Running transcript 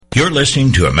You're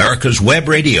listening to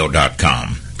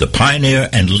America'sWebRadio.com, the pioneer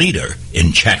and leader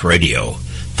in chat radio.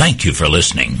 Thank you for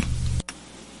listening.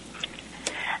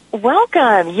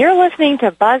 Welcome. You're listening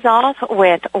to Buzz Off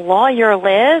with Lawyer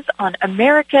Liz on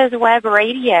America's Web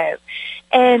Radio.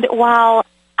 And while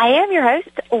I am your host,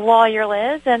 Lawyer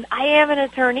Liz, and I am an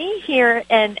attorney here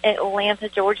in Atlanta,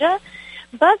 Georgia,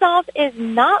 Buzz Off is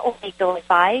not legal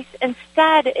advice.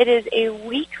 Instead, it is a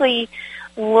weekly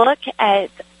look at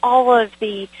all of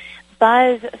the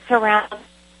buzz surrounding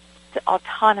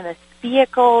autonomous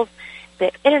vehicles,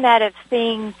 the Internet of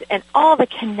Things, and all the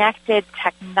connected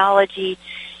technology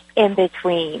in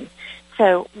between.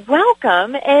 So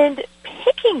welcome, and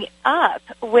picking up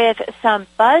with some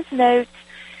buzz notes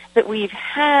that we've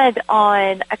had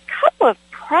on a couple of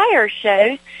prior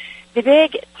shows, the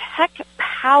big tech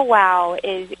powwow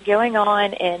is going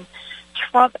on in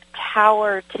Trump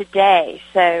Tower today.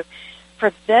 So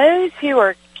for those who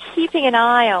are keeping an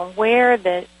eye on where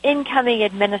the incoming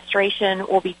administration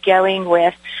will be going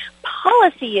with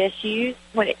policy issues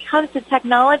when it comes to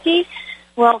technology,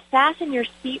 well, fasten your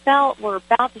seatbelt. We're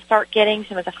about to start getting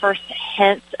some of the first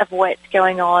hints of what's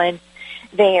going on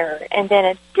there. And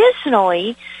then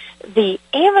additionally, the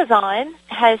Amazon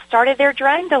has started their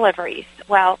drone deliveries.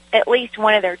 Well, at least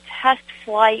one of their test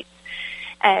flights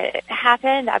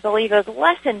happened. I believe it was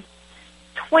less than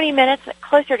 20 minutes,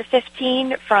 closer to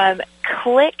 15, from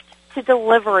click to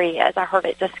delivery, as I heard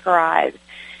it described.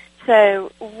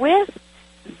 So with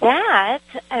that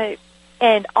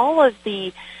and all of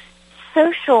the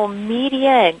social media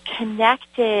and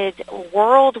connected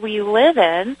world we live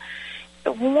in,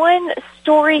 one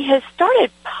story has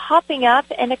started popping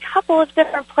up in a couple of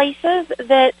different places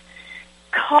that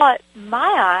caught my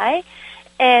eye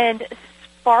and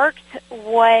sparked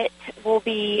what will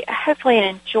be hopefully an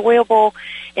enjoyable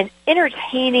and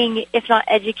entertaining, if not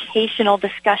educational,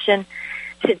 discussion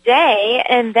today,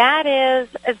 and that is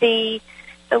the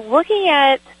looking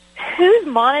at who's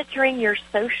monitoring your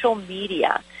social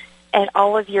media and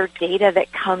all of your data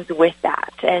that comes with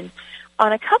that. And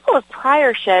on a couple of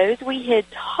prior shows, we had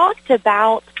talked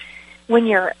about when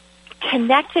your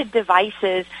connected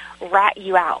devices rat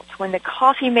you out, when the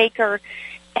coffee maker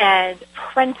and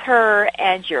printer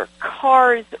and your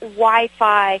car's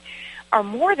Wi-Fi are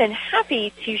more than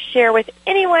happy to share with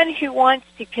anyone who wants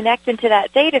to connect into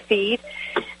that data feed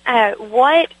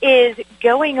what is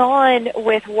going on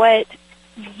with what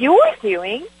you're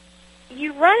doing.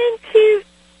 You run into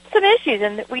some issues,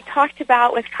 and we talked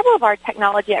about with a couple of our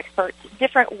technology experts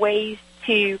different ways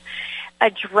to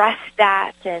address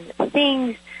that and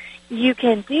things you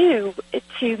can do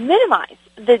to minimize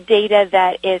the data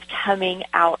that is coming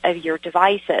out of your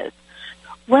devices.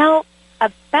 Well,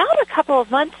 about a couple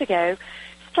of months ago,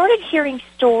 started hearing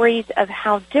stories of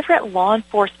how different law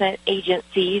enforcement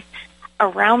agencies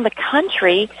around the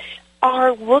country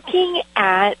are looking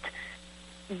at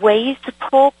ways to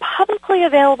pull publicly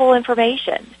available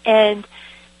information. And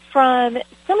from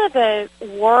some of the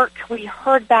work we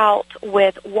heard about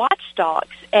with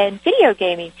watchdogs and video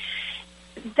gaming,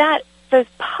 that those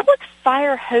public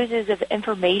fire hoses of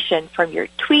information from your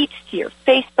tweets to your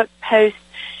Facebook posts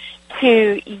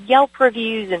to Yelp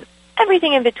reviews and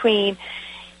everything in between,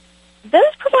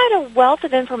 those provide a wealth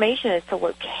of information as to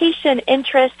location,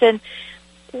 interest, and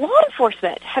law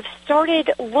enforcement have started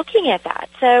looking at that.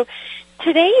 So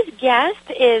today's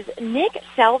guest is Nick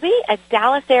Selby, a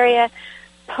Dallas area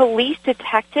police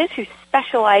detective who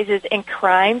specializes in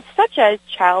crimes such as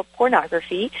child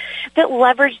pornography that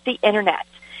leverage the Internet.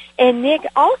 And Nick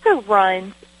also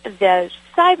runs the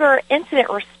Cyber Incident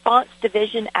Response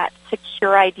Division at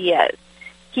Secure Ideas.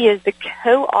 He is the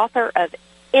co-author of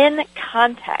In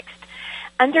Context,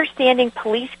 Understanding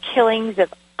Police Killings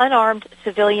of Unarmed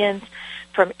Civilians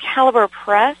from Caliber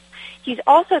Press. He's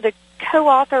also the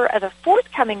co-author of a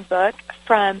forthcoming book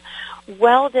from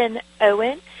Weldon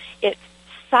Owen. It's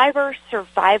Cyber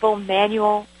Survival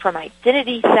Manual from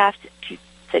Identity Theft to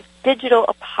the Digital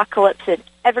Apocalypse and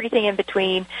Everything in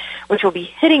Between, which will be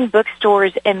hitting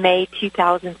bookstores in May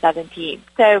 2017.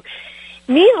 So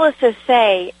needless to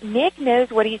say, Nick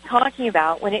knows what he's talking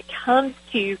about when it comes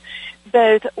to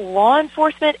both law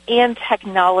enforcement and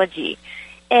technology.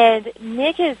 And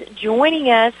Nick is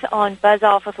joining us on Buzz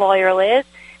Off with Lawyer Liz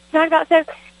to talk about, so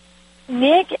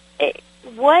Nick,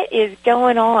 what is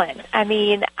going on? I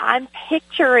mean, I'm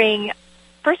picturing,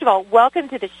 first of all, welcome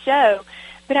to the show,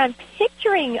 but I'm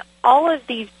picturing all of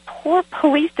these poor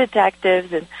police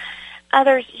detectives and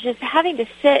others just having to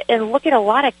sit and look at a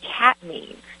lot of cat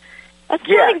memes. That's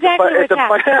not exactly what's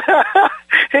happening.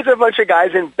 It's a bunch of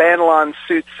guys in Banelon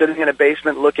suits sitting in a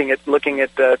basement looking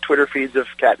at Twitter feeds of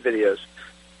cat videos.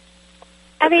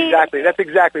 That's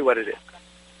exactly what it is.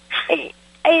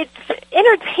 It's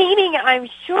entertaining, I'm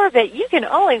sure, but you can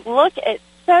only look at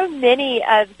so many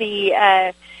of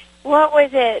the, what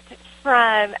was it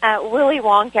from Willy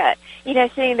Wonka,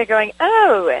 sitting there going,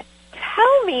 oh,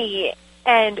 tell me,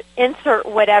 and insert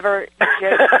whatever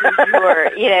joke you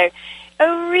were,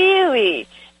 oh, really?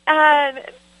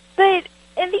 But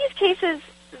in these cases,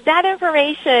 that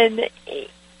information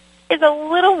is a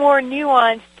little more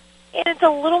nuanced, and it's a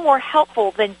little more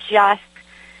helpful than just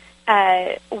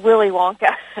Willy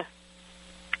Wonka.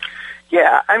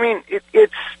 Yeah, I mean,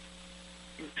 it's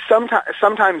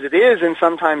sometimes it is, and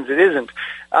sometimes it isn't.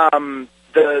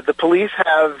 The police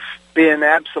have been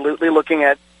absolutely looking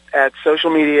at social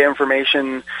media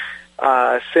information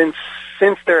since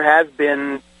there has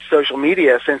been social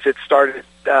media, since it started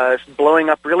blowing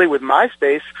up really with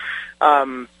MySpace.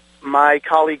 My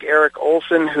colleague Eric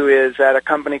Olson, who is at a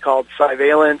company called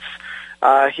Cyvalence,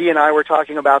 he and I were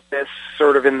talking about this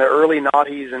sort of in the early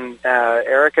noughties, and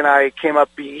Eric and I came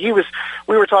up. We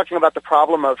were talking about the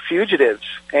problem of fugitives,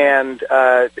 and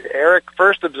Eric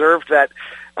first observed that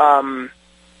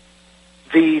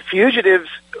the fugitives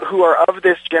who are of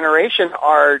this generation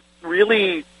are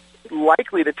really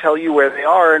likely to tell you where they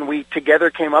are, and we together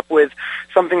came up with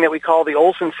something that we call the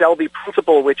Olson-Selby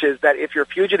principle, which is that if your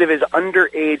fugitive is under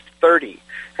age 30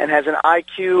 and has an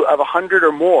IQ of 100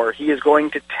 or more, he is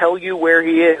going to tell you where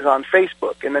he is on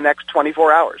Facebook in the next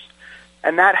 24 hours.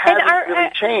 And that hasn't really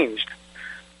changed.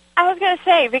 I was going to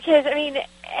say, because, I mean,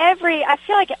 I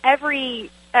feel like every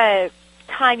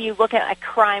time you look at a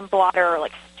crime blotter or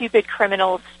like stupid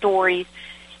criminal stories,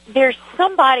 there's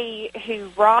somebody who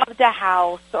robbed a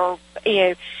house or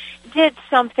did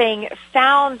something,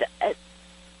 found a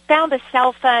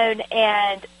cell phone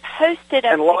and posted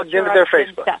and logged into their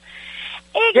Facebook. Stuff.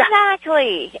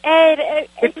 Exactly, yeah.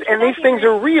 And these things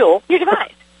are real. Your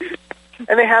device.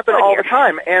 And they happen all the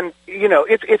time. And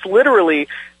it's literally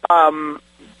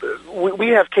we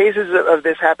have cases of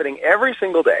this happening every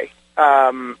single day,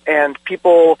 and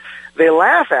people, they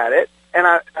laugh at it. And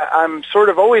I'm sort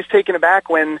of always taken aback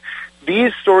when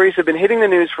these stories have been hitting the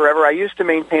news forever. I used to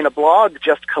maintain a blog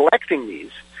just collecting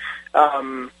these,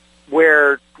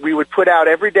 where we would put out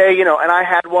every day, and I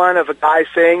had one of a guy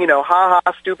saying, ha ha,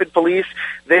 stupid police,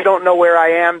 they don't know where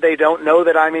I am, they don't know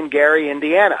that I'm in Gary,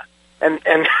 Indiana. And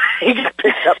he got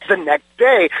picked up the next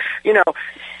day,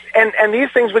 and these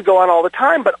things would go on all the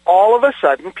time, but all of a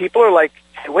sudden people are like,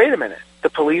 hey, wait a minute, the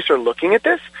police are looking at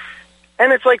this?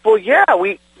 And it's like, well, yeah,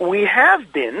 we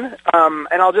have been,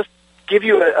 and I'll just give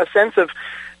you a sense of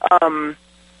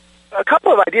a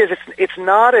couple of ideas. It's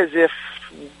not as if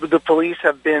the police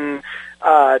have been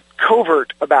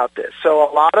covert about this. So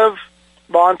a lot of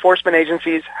law enforcement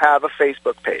agencies have a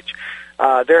Facebook page.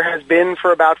 There has been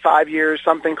for about 5 years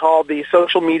something called the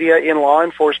Social Media in Law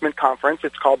Enforcement Conference.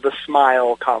 It's called the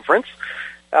SMILE Conference.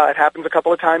 It happens a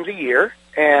couple of times a year,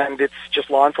 and it's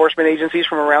just law enforcement agencies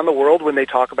from around the world when they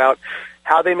talk about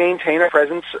how they maintain a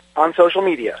presence on social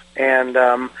media. And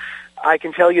I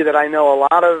can tell you that I know a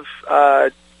lot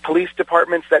of police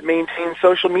departments that maintain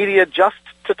social media just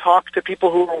to talk to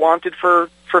people who are wanted for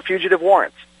fugitive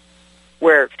warrants,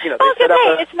 where they set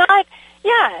up it's not.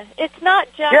 Yeah, it's not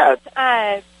just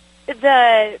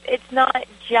it's not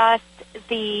just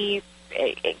the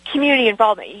community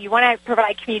involvement. You want to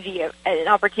provide community an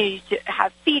opportunity to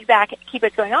have feedback, keep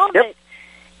it going on. Yep.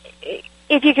 But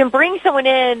if you can bring someone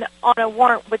in on a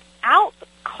warrant without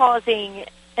causing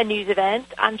a news event,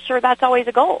 I'm sure that's always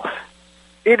a goal.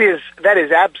 That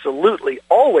is absolutely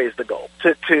always the goal,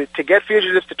 to get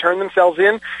fugitives to turn themselves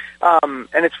in. And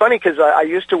it's funny because I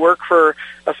used to work for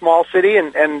a small city,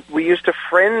 and we used to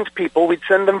friend people. We'd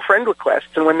send them friend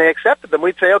requests, and when they accepted them,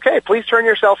 we'd say, okay, please turn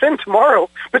yourself in tomorrow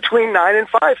between 9 and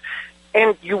 5.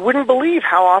 And you wouldn't believe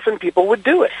how often people would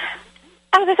do it.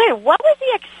 I was going to say, what was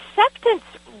the acceptance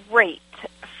rate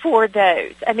for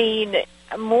those? I mean,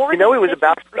 more than it was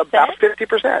about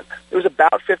 50%. It was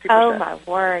about 50%. Oh, my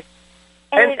word.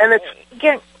 And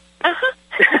it's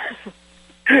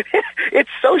it's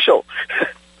social.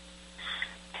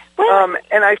 Well,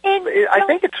 and I think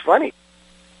it's funny.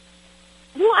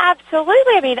 Well,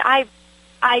 absolutely. I mean,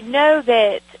 I know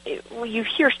that you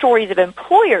hear stories of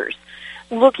employers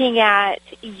looking at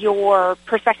your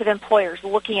prospective employers,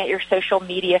 looking at your social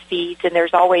media feeds, and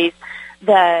there's always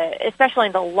especially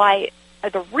in the light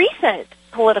of the recent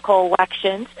political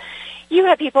elections, you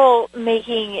have people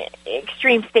making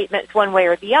extreme statements one way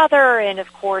or the other, and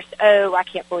of course, oh, I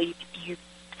can't believe you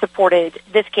supported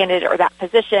this candidate or that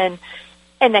position,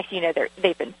 and next thing you know,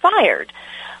 they've been fired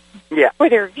for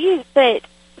their views. But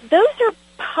those are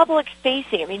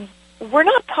public-facing. I mean, we're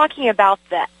not talking about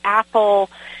the Apple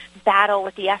battle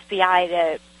with the FBI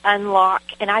to unlock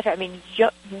an iPhone. I mean,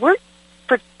 we're,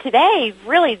 for today,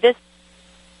 really, this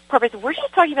purpose, we're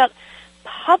just talking about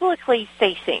publicly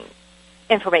facing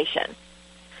information.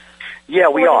 Yeah,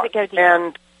 we are.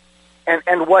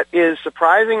 And what is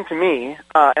surprising to me,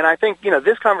 and I think,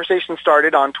 this conversation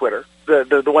started on Twitter,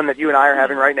 the one that you and I are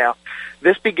having right now.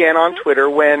 This began on Twitter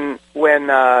when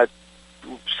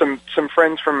some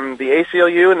friends from the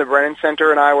ACLU and the Brennan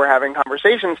Center and I were having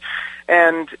conversations,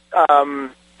 and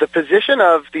the position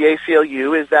of the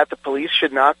ACLU is that the police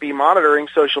should not be monitoring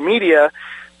social media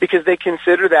because they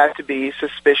consider that to be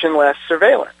suspicion-less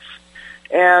surveillance.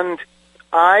 And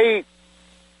I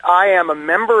am a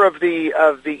member of the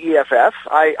EFF.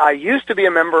 I used to be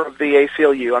a member of the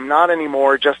ACLU. I'm not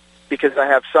anymore, just because I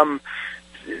have some.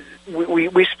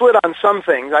 We split on some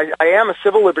things. I am a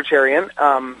civil libertarian,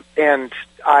 and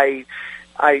I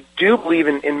do believe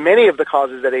in many of the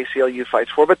causes that ACLU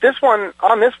fights for. But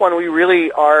on this one, we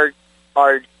really are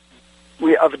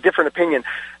of a different opinion.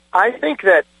 I think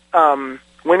that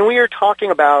when we are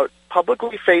talking about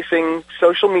publicly facing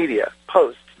social media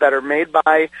posts that are made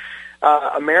by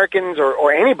Americans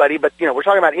or anybody, but we're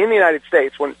talking about in the United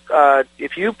States. When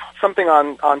if you put something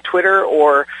on Twitter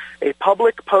or a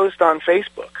public post on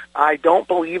Facebook, I don't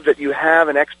believe that you have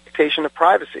an expectation of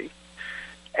privacy,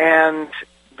 and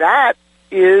that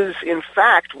is in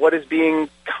fact what is being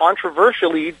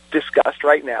controversially discussed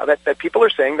right now. That people are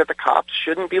saying that the cops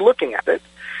shouldn't be looking at it,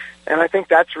 and I think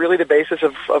that's really the basis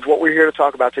of what we're here to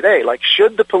talk about today. Like,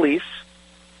 should the police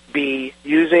be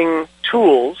using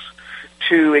tools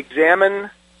to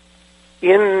examine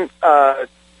in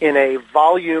a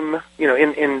volume,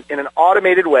 in an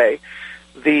automated way,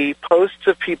 the posts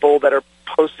of people that are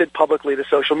posted publicly to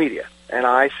social media? And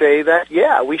I say that,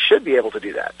 yeah, we should be able to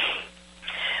do that.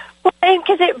 Well, and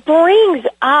because it brings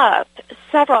up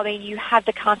several, I mean, you have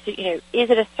the constant, is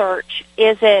it a search?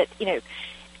 Is it,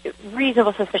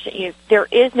 reasonable suspicion? There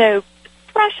is no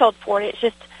threshold for it. It's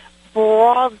just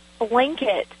broad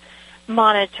blanket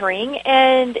monitoring,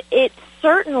 and it's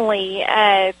certainly,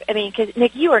 because,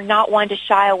 Nick, you are not one to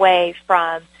shy away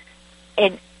from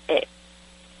a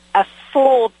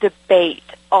full debate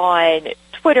on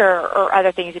Twitter or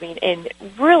other things, and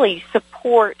really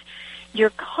support your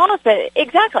cause. But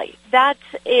exactly, that's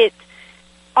it.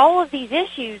 All of these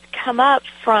issues come up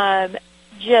from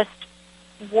just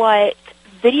what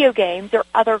video games or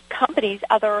other companies,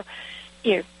 other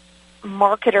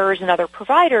marketers and other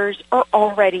providers are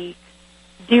already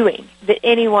doing, that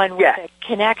anyone with a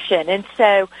connection. And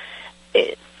so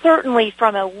certainly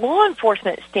from a law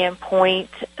enforcement standpoint,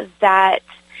 that's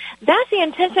the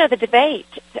intention of the debate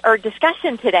or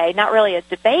discussion today, not really a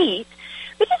debate,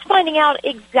 but just finding out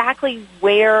exactly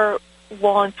where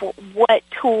what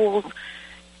tools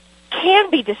can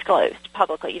be disclosed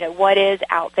publicly, what is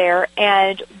out there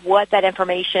and what that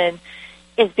information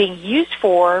is being used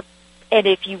for. And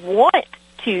if you want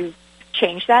to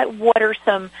change that, what are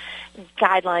some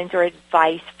guidelines or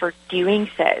advice for doing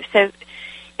so? So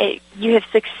you have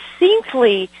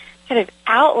succinctly kind of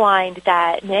outlined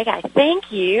that, Nick. I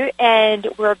thank you. And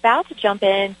we're about to jump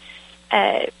in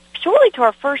shortly to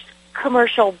our first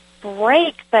commercial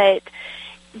break. But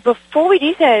before we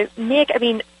do so, Nick,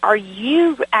 are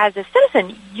you, as a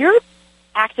citizen, you're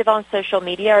active on social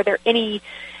media. Are there any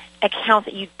accounts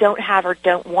that you don't have or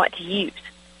don't want to use?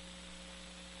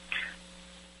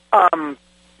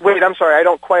 Wait, I'm sorry, I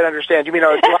don't quite understand. You mean, do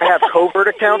I have covert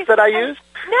accounts that I use?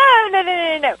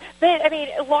 No. But,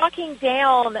 locking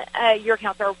down your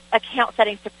accounts or account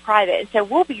settings to private. And so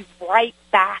we'll be right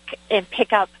back and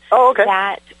pick up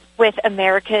that with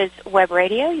America's Web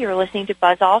Radio. You're listening to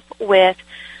Buzz Off with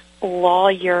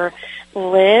Lawyer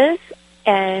Liz.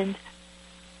 And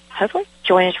hopefully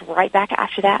join us right back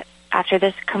after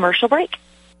this commercial break.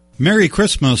 Merry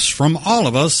Christmas from all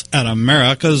of us at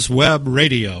America's Web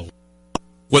Radio.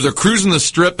 Whether cruising the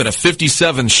Strip in a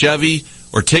 57 Chevy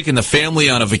or taking the family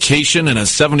on a vacation in a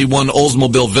 71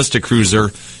 Oldsmobile Vista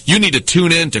Cruiser, you need to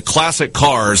tune in to Classic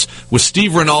Cars with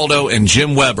Steve Ronaldo and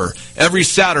Jim Weber every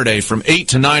Saturday from 8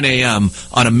 to 9 a.m.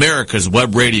 on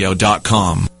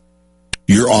americaswebradio.com.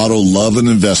 Your auto love and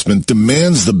investment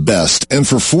demands the best, and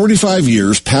for 45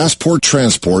 years, Passport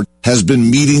Transport has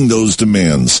been meeting those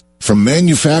demands. From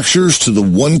manufacturers to the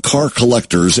one-car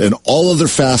collectors and all other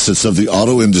facets of the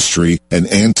auto industry and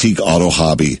antique auto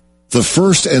hobby. The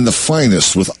first and the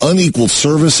finest with unequaled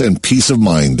service and peace of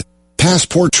mind.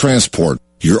 Passport Transport,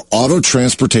 your auto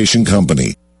transportation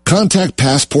company. Contact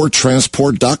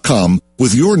PassportTransport.com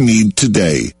with your need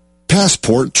today.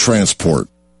 Passport Transport.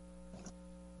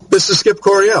 This is Skip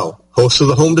Coryell, host of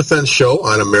the Home Defense Show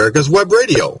on America's Web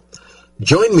Radio.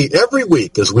 Join me every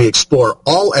week as we explore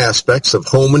all aspects of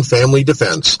home and family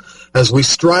defense as we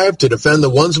strive to defend the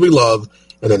ones we love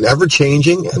in an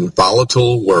ever-changing and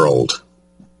volatile world.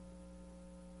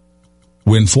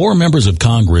 When 4 members of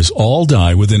Congress all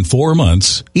die within 4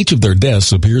 months, each of their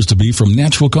deaths appears to be from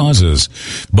natural causes.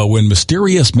 But when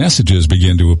mysterious messages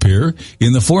begin to appear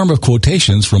in the form of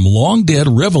quotations from long-dead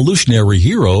revolutionary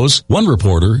heroes, one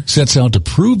reporter sets out to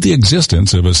prove the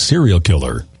existence of a serial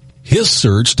killer. His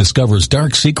search discovers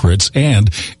dark secrets and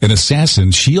an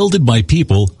assassin shielded by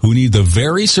people who need the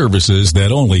very services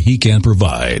that only he can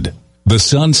provide. The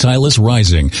Sun Silas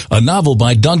Rising, a novel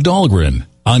by Doug Dahlgren,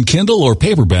 on Kindle or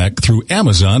paperback through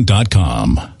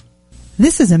Amazon.com.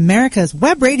 This is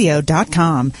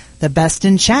America'sWebRadio.com, the best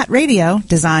in chat radio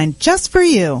designed just for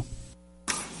you.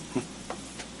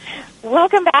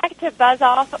 Welcome back to Buzz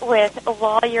Off with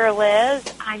Lawyer Liz.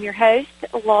 I'm your host,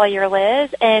 Lawyer Liz,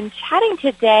 and chatting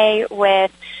today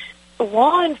with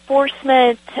law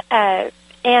enforcement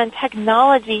and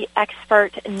technology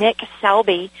expert Nick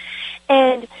Selby.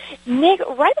 And Nick,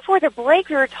 right before the break,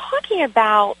 we were talking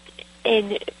about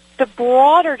in the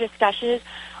broader discussion is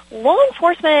law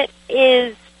enforcement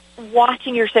is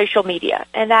watching your social media,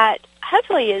 and that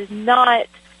hopefully is not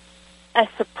a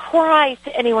surprise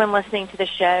to anyone listening to the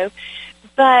show,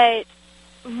 but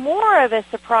more of a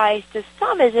surprise to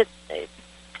some is that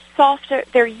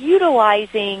they're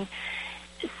utilizing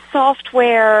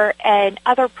software and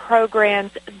other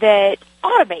programs that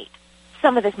automate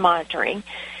some of this monitoring.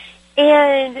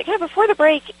 And kind of before the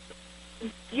break,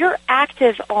 you're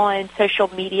active on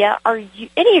social media. Are you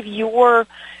any of your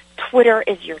Twitter,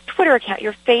 is your Twitter account,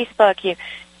 your Facebook,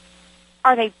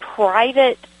 are they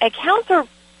private accounts, or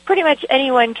pretty much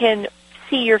anyone can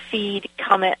see your feed,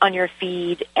 comment on your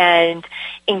feed, and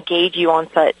engage you on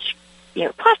such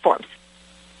platforms?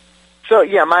 So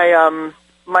yeah, my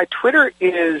Twitter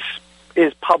is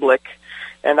public,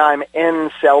 and I'm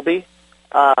N Selby.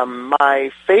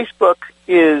 My Facebook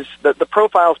is the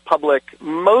profile's public.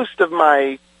 Most of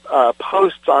my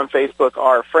posts on Facebook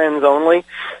are friends only.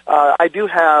 I do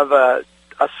have a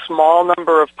small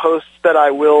number of posts that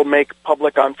I will make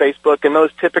public on Facebook, and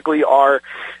those typically are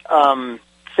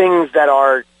things that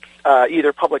are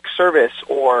either public service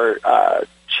or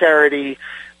charity,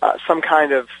 some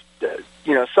kind of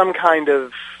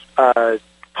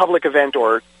public event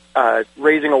or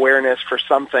raising awareness for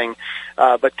something.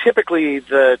 But typically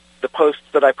the posts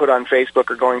that I put on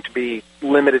Facebook are going to be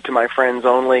limited to my friends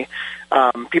only.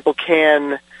 People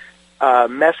can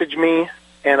message me,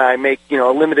 and I make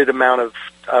a limited amount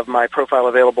of my profile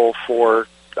available for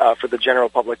the general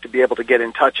public to be able to get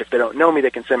in touch. If they don't know me, they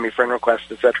can send me friend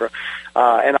requests, etc.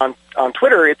 And on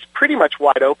Twitter, it's pretty much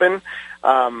wide open.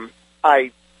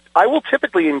 I will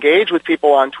typically engage with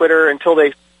people on Twitter until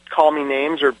they call me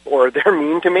names or they're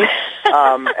mean to me. And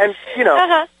I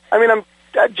mean, I'm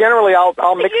generally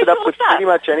I'll mix it up with pretty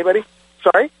much anybody.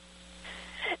 Sorry?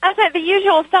 I said the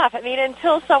usual stuff. I mean,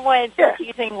 until someone's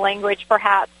using language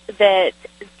perhaps that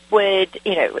would,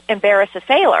 embarrass a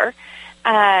sailor,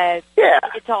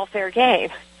 it's all fair game.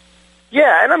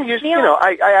 Yeah, and I'm used,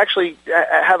 I actually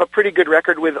have a pretty good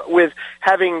record with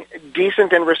having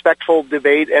decent and respectful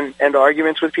debate and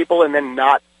arguments with people, and then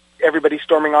not everybody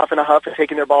storming off in a huff and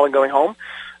taking their ball and going home.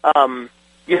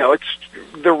 It's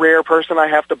the rare person I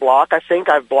have to block. I think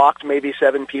I've blocked maybe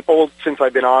 7 people since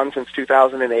I've been on, since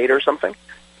 2008 or something.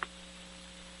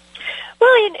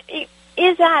 Well,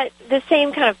 is that the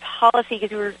same kind of policy?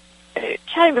 Because we were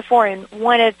chatting before, and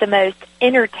one of the most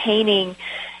entertaining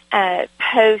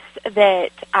posts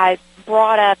that I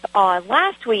brought up on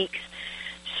last week's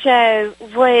show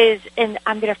was, and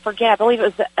I'm going to forget, I believe it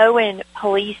was the Owen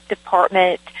Police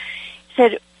Department,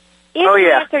 said, if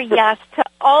you answer yes to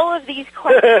all of these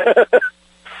questions,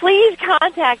 please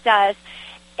contact us.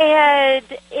 And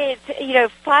it's,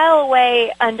 file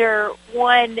away under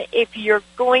one, if you're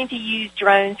going to use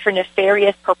drones for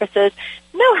nefarious purposes,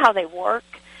 know how they work.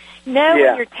 Know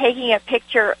when you're taking a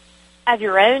picture of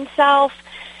your own self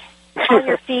on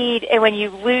your feed, and when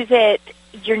you lose it,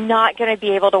 you're not going to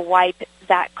be able to wipe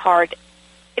that card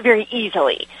very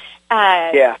easily.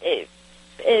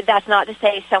 That's not to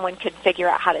say someone could figure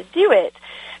out how to do it,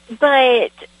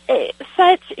 but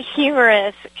such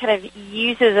humorous kind of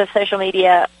uses of social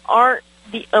media aren't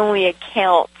the only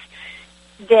accounts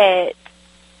that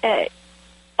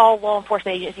all law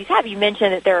enforcement agencies have. You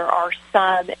mentioned that there are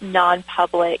some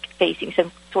non-public facing,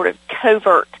 some sort of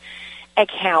covert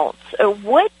accounts.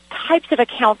 What types of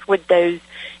accounts would those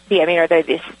be? I mean, are they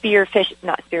the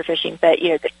not spearfishing, but,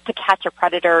 to catch a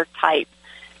predator type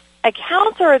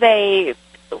accounts, or is it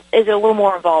a little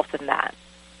more involved than that?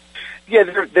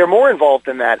 they're more involved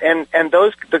in that, and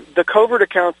those the covert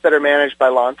accounts that are managed by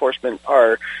law enforcement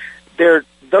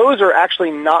those are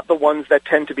actually not the ones that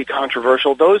tend to be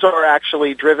controversial. Those are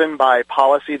actually driven by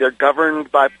policy. They're governed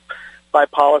by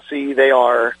policy. They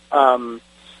are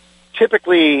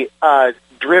typically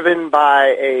driven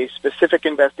by a specific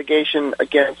investigation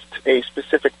against a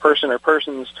specific person or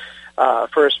persons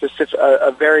for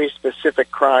a very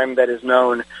specific crime that is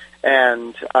known,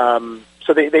 and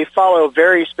so they follow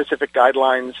very specific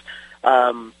guidelines,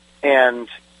 and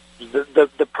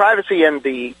the privacy and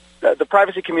the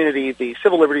privacy community, the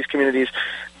civil liberties communities,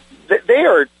 they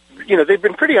are, they've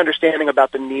been pretty understanding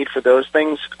about the need for those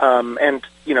things. And,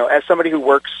 as somebody who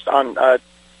works on,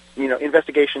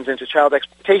 investigations into child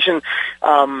exploitation,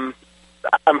 I'm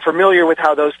familiar with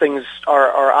how those things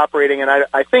are operating, and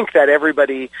I think that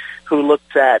everybody who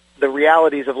looks at the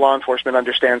realities of law enforcement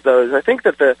understands those. I think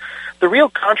that the real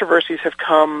controversies have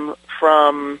come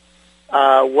from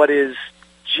what is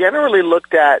generally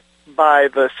looked at by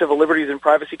the civil liberties and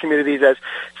privacy communities as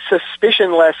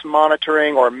suspicion-less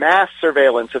monitoring or mass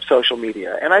surveillance of social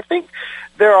media. And I think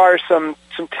there are some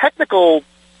technical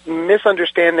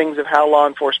misunderstandings of how law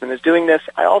enforcement is doing this.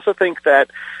 I also think that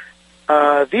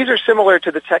these are similar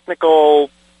to the technical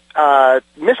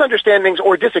misunderstandings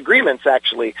or disagreements,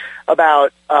 actually,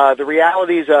 about the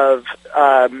realities of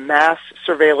mass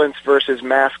surveillance versus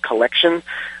mass collection,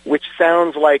 which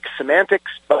sounds like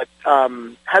semantics, but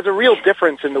has a real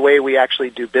difference in the way we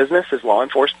actually do business as law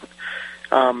enforcement.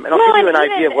 And I'll give you an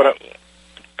idea of what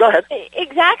Go ahead.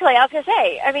 Exactly. I was going to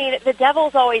say, I mean, the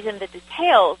devil's always in the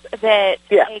details, that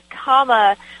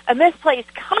a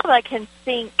misplaced comma can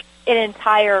sink an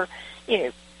entire,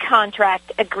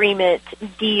 contract, agreement,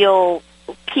 deal,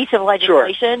 piece of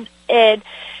legislation. Sure. And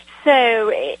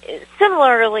so,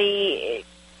 similarly,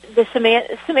 the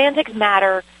semantics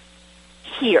matter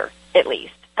here, at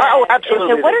least. Oh, absolutely.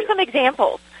 So what are some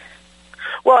examples?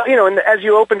 Well, and as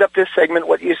you opened up this segment,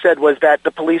 what you said was that the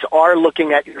police are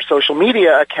looking at your social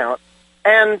media account,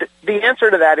 and the answer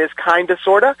to that is kind of,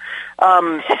 sort of.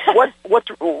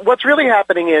 What's really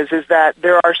happening is that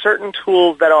there are certain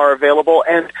tools that are available,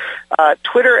 and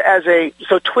Twitter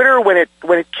Twitter when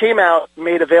it came out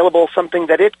made available something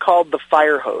that it called the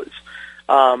fire hose.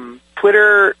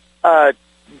 Twitter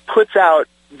puts out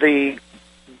the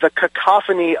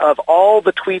cacophony of all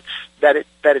the tweets that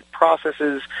it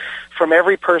processes from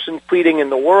every person tweeting in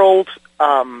the world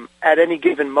at any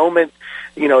given moment.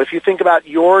 If you think about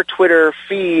your Twitter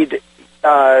feed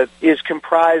is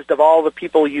comprised of all the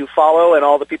people you follow and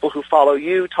all the people who follow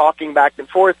you talking back and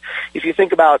forth. If you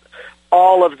think about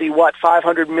all of the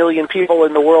 500 million people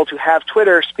in the world who have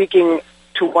Twitter speaking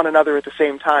to one another at the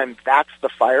same time, that's the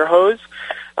fire hose.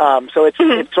 So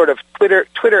it's sort of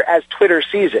Twitter as Twitter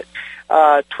sees it.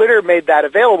 Twitter made that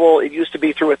available. It used to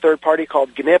be through a third party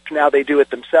called GNIP. Now they do it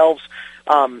themselves.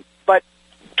 But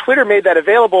Twitter made that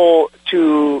available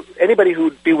to anybody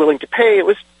who'd be willing to pay. It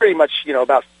was pretty much,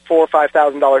 about $4,000 or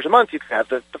 $5,000 a month. You could have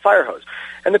the fire hose.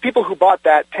 And the people who bought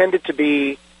that tended to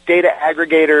be data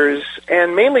aggregators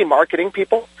and mainly marketing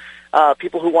people,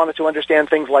 people who wanted to understand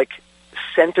things like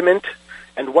sentiment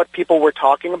and what people were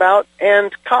talking about,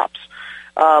 and cops.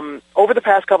 Over the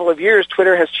past couple of years,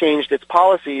 Twitter has changed its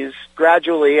policies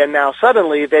gradually, and now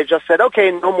suddenly they've just said,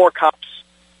 okay, no more cops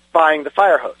buying the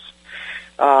fire hose.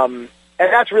 And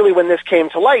that's really when this came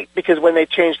to light, because when they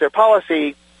changed their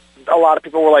policy, a lot of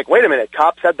people were like, wait a minute,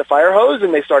 cops had the fire hose,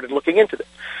 and they started looking into this.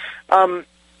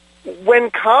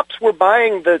 When cops were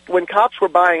buying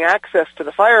access to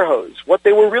the fire hose, what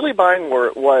they were really buying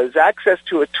was access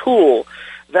to a tool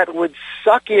that would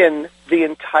suck in the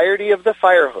entirety of the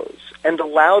fire hose and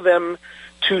allow them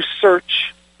to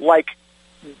search like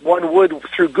one would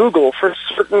through Google for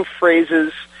certain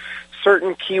phrases,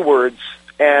 certain keywords,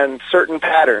 and certain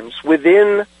patterns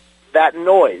within that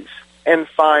noise, and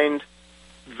find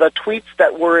the tweets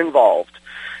that were involved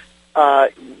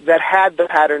that had the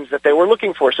patterns that they were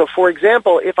looking for. So, for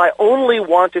example, if I only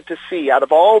wanted to see, out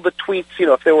of all the tweets,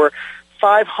 if there were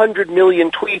 500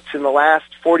 million tweets in the last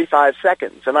 45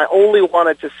 seconds, and I only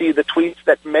wanted to see the tweets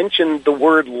that mentioned the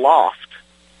word loft,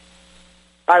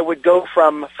 I would go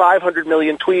from 500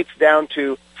 million tweets down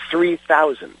to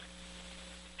 3,000.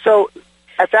 So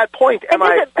at that point, does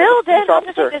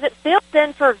it build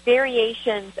in for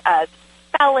variations of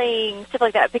spelling, stuff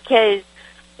like that? Because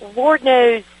Lord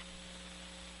knows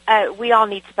we all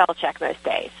need spell check most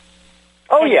days.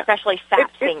 Oh, yeah. Especially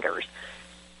fat fingers.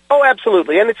 Oh,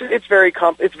 absolutely, and it's very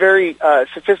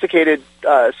sophisticated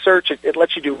search. It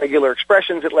lets you do regular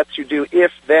expressions. It lets you do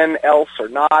if, then, else, or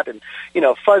not, and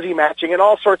fuzzy matching and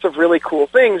all sorts of really cool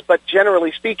things. But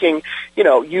generally speaking,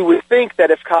 you would think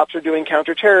that if cops are doing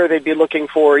counterterror, they'd be looking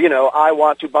for I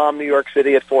want to bomb New York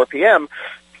City at 4 p.m.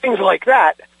 things like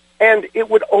that, and it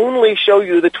would only show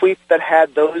you the tweets that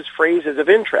had those phrases of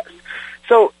interest.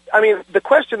 So, the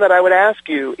question that I would ask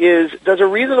you is, does a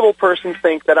reasonable person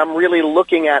think that I'm really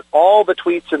looking at all the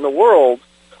tweets in the world,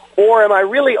 or am I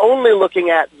really only looking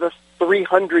at the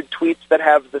 300 tweets that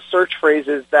have the search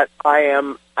phrases that I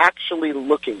am actually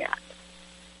looking at?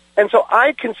 And so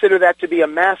I consider that to be a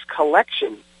mass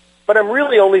collection, but I'm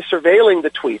really only surveilling the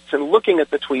tweets and looking at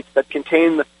the tweets that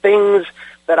contain the things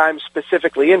that I'm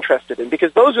specifically interested in,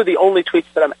 because those are the only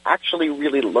tweets that I'm actually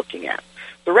really looking at.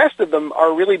 The rest of them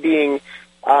are really being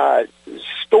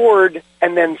stored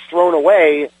and then thrown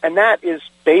away, and that is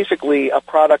basically a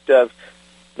product of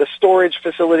the storage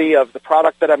facility of the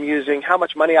product that I'm using, how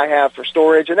much money I have for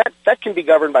storage, and that can be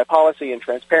governed by policy and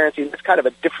transparency. That's kind of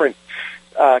a different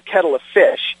kettle of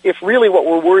fish. If really what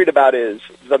we're worried about is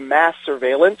the mass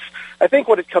surveillance, I think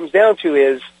what it comes down to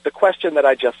is the question that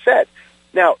I just said.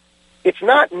 Now, it's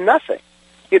not nothing.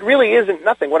 It really isn't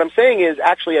nothing. What I'm saying is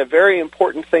actually a very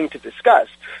important thing to discuss.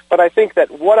 But I think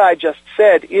that what I just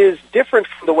said is different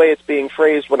from the way it's being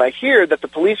phrased when I hear that the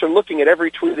police are looking at every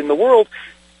tweet in the world.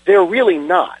 They're really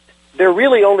not. They're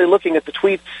really only looking at the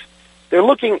tweets. They're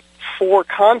looking for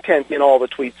content in all the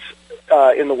tweets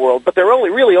in the world, but they're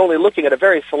really only looking at a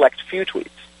very select few tweets.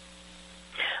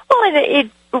 Well, and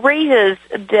it raises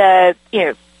the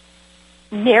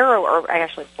narrow or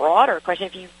actually broader question: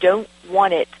 if you don't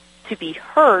want it to be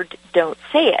heard, don't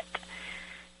say it.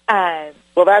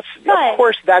 Well, of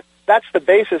course, that's the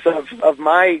basis of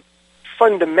my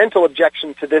fundamental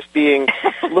objection to this being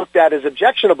looked at as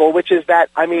objectionable, which is that,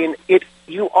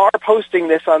 you are posting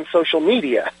this on social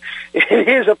media. It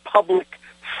is a public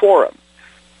forum.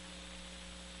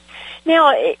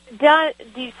 Now,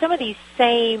 do some of these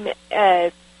same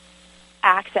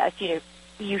access, you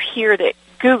hear that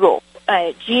Google,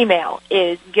 Gmail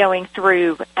is going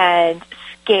through and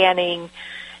scanning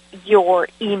your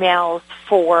emails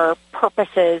for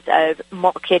purposes of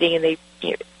marketing, and they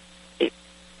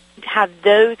have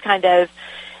those kind of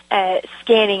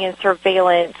scanning and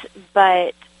surveillance.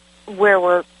 But where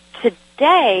we're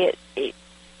today,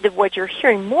 what you're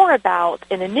hearing more about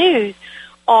in the news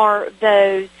are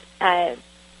those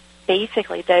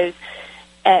basically those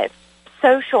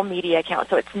social media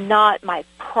accounts. So it's not my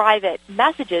private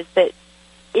messages, but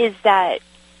is that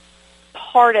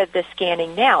part of the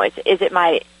scanning now? Is it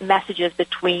my messages to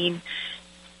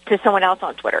someone else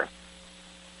on Twitter?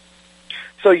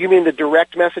 So you mean the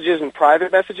direct messages and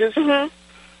private messages? Mm-hmm.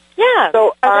 Yeah.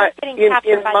 So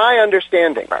in my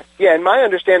understanding,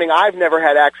 I've never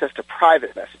had access to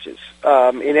private messages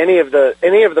in any of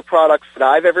the products that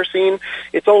I've ever seen.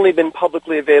 It's only been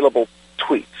publicly available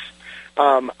tweets.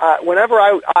 Whenever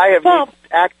I have needed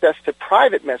access to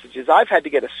private messages, I've had to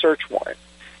get a search warrant.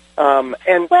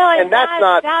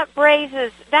 That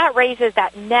raises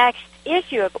that next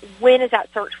issue of when is that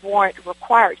search warrant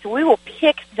required. So we will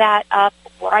pick that up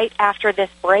right after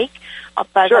this break. I'll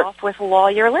buzz off with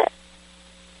Lawyer Liz.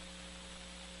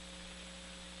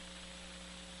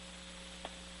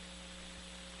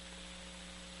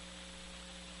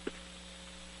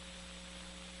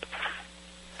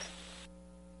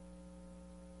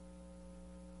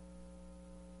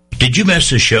 Did you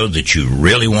miss a show that you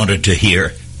really wanted to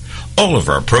hear? All of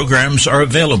our programs are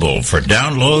available for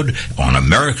download on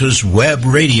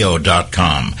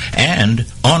americaswebradio.com and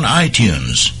on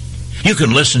iTunes. You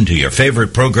can listen to your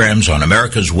favorite programs on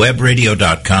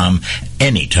americaswebradio.com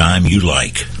anytime you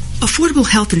like. Affordable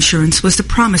health insurance was the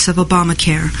promise of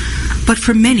Obamacare, but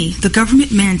for many, the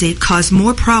government mandate caused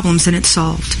more problems than it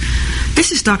solved.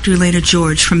 This is Dr. Elena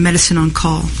George from Medicine on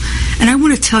Call, and I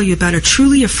want to tell you about a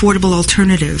truly affordable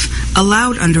alternative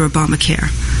allowed under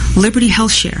Obamacare, Liberty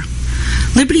HealthShare.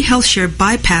 Liberty HealthShare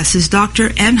bypasses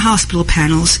doctor and hospital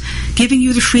panels, giving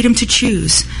you the freedom to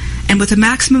choose. And with a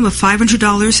maximum of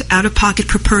 $500 out-of-pocket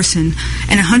per person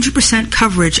and 100%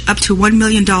 coverage up to $1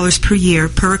 million per year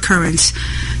per occurrence,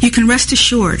 you can rest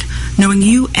assured knowing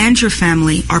you and your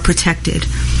family are protected.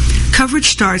 Coverage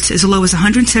starts as low as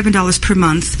 $107 per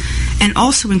month and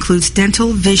also includes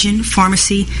dental, vision,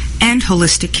 pharmacy, and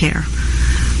holistic care.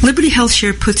 Liberty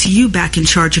HealthShare puts you back in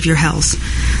charge of your health.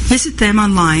 Visit them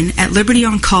online at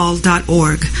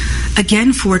libertyoncall.org.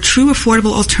 Again, for a true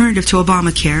affordable alternative to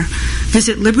Obamacare,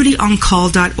 visit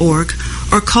libertyoncall.org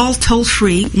or call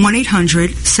toll-free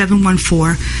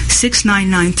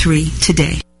 1-800-714-6993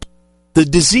 today. The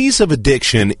disease of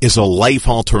addiction is a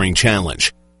life-altering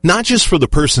challenge, not just for the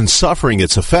person suffering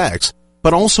its effects,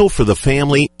 but also for the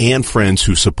family and friends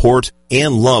who support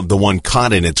and love the one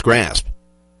caught in its grasp.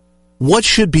 What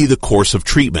should be the course of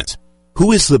treatment?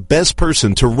 Who is the best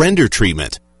person to render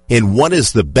treatment? And what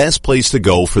is the best place to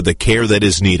go for the care that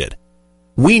is needed?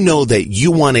 We know that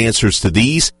you want answers to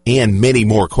these and many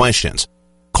more questions.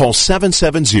 Call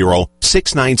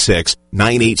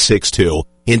 770-696-9862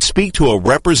 and speak to a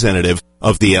representative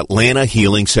of the Atlanta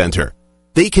Healing Center.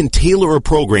 They can tailor a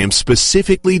program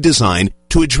specifically designed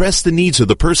to address the needs of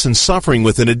the person suffering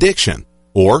with an addiction,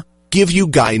 or give you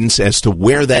guidance as to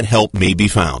where that help may be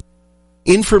found.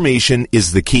 Information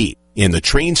is the key, and the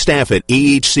trained staff at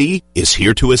AHC is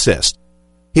here to assist.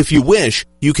 If you wish,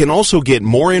 you can also get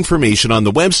more information on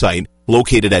the website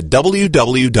located at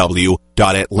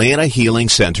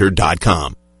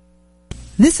www.atlantahealingcenter.com.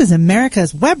 This is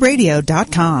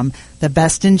americaswebradio.com, the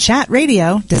best in chat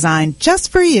radio designed just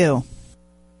for you.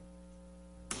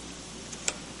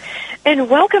 And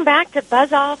welcome back to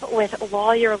Buzz Off with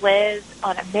Lawyer Liz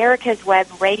on America's Web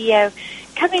Radio,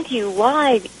 coming to you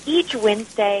live each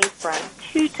Wednesday from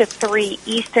 2 to 3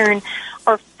 Eastern,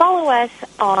 or follow us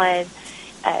on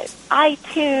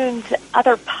iTunes,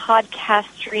 other podcast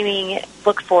streaming.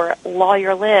 Look for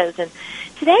Lawyer Liz. And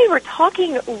today we're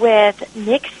talking with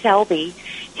Nick Selby,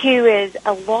 who is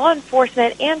a law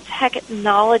enforcement and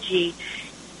technology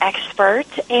expert,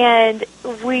 and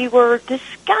we were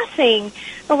discussing,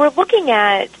 or we're looking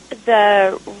at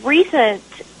the recent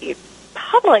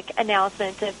public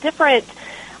announcements of different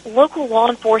local law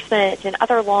enforcement and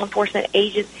other law enforcement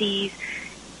agencies,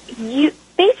 you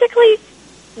basically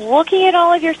looking at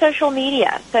all of your social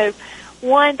media. So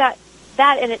one, that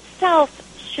in itself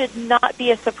should not be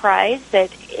a surprise,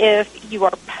 that if you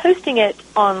are posting it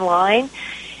online,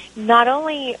 not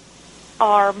only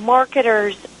are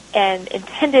marketers and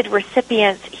intended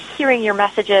recipients hearing your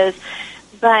messages,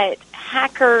 but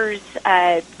hackers,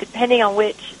 depending on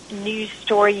which news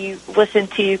story you listen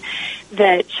to,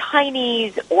 the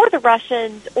Chinese or the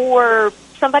Russians or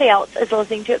somebody else is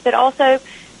listening to it, but also,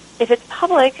 if it's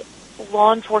public,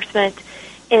 law enforcement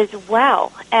as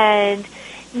well. And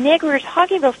Nick, we were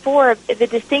talking before the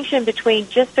distinction between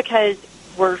just because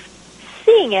we're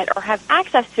seeing it or have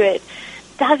access to it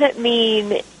doesn't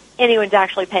mean anyone's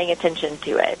actually paying attention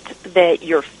to it. That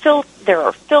there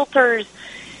are filters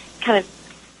kind of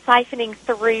siphoning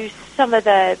through some of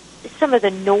the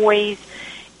noise,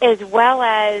 as well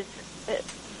as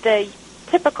the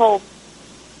typical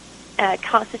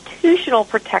constitutional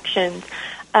protections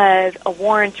of a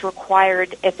warrant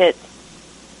required if it's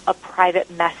a private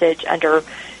message under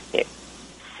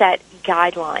set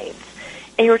guidelines.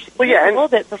 And you were a little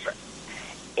bit before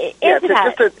into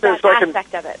that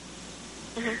aspect of it.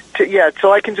 Mm-hmm.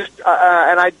 So I can just,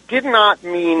 and I did not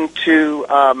mean to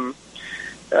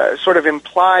sort of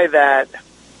imply that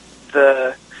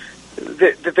that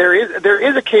there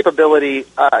is a capability.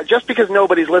 Just because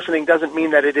nobody's listening doesn't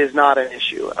mean that it is not an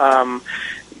issue.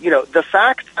 The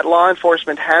fact that law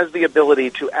enforcement has the ability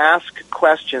to ask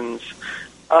questions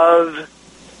of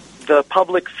the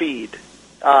public feed,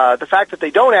 the fact that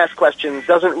they don't ask questions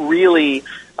doesn't really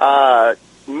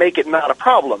make it not a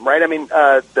problem, right? I mean,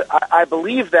 I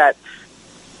believe that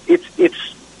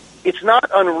it's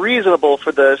not unreasonable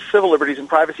for the civil liberties and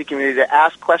privacy community to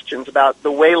ask questions about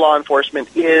the way law enforcement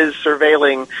is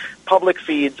surveilling public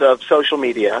feeds of social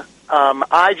media.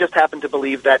 I just happen to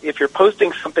believe that if you're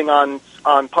posting something on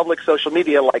public social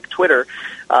media like Twitter,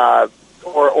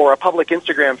 or a public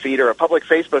Instagram feed or a public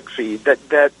Facebook feed,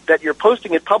 that you're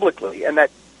posting it publicly, and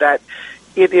that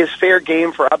it is fair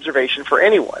game for observation for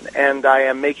anyone. And I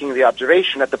am making the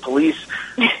observation that the police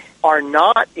are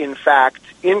not, in fact,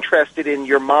 interested in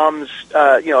your mom's,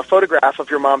 a photograph of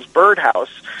your mom's birdhouse.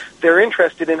 They're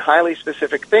interested in highly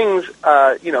specific things.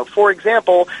 For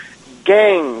example,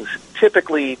 gangs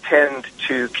typically tend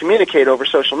to communicate over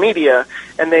social media,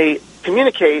 and they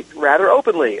communicate rather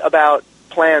openly about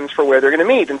plans for where they're going to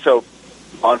meet. And so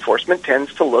law enforcement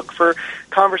tends to look for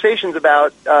conversations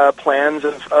about plans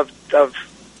of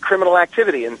criminal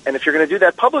activity. And if you're going to do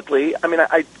that publicly, I mean,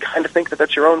 I kind of think that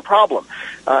that's your own problem.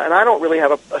 And I don't really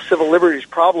have a civil liberties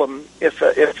problem if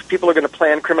people are going to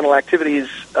plan criminal activities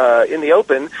in the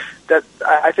open. That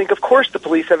I think, of course, the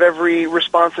police have every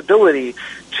responsibility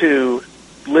to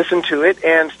listen to it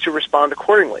and to respond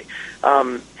accordingly.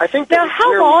 I think that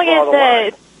how long is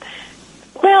it?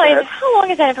 Well, and how long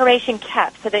is that information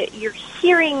kept so that you're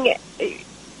hearing,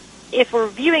 if we're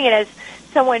viewing it as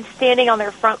someone standing on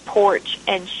their front porch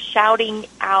and shouting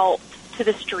out to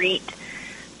the street,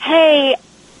 hey,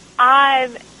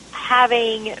 I'm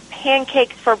having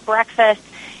pancakes for breakfast,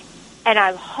 and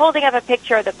I'm holding up a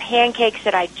picture of the pancakes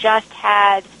that I just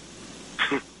had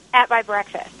at my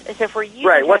breakfast. So for you,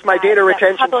 right? What's my data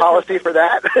retention policy for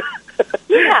that?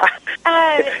 Yeah,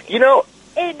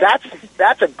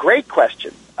 that's a great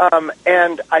question,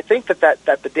 and I think that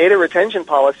the data retention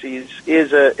policies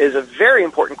is a very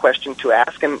important question to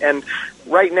ask, and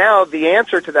right now the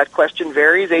answer to that question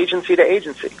varies agency to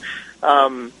agency,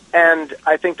 and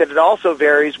I think that it also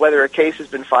varies whether a case has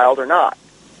been filed or not.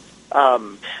 But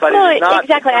it's not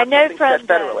exactly. I know from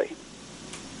federally.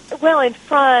 And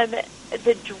from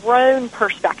the drone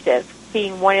perspective,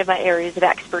 being one of my areas of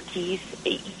expertise,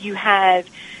 you have,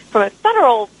 from a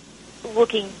federal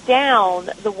looking down,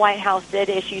 the White House did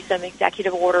issue some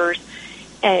executive orders,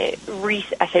 I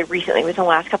say recently, within the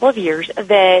last couple of years,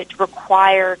 that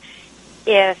require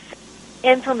if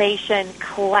information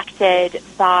collected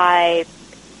by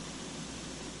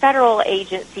federal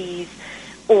agencies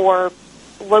or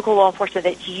local law enforcement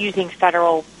that's using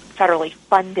federally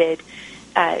funded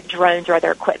drones or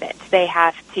other equipment, they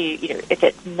have to, if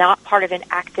it's not part of an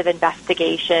active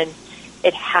investigation,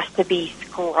 it has to be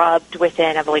scrubbed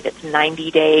within, I believe it's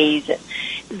 90 days.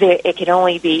 It can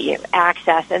only be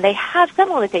accessed, and they have some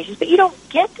limitations, but you don't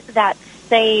get that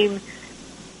same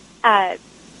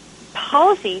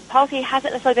policy. Policy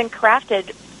hasn't necessarily been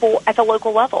crafted at the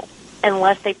local level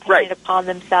unless they've taken it upon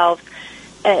themselves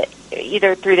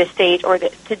either through the state or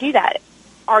to do that.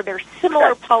 Are there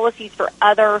similar policies for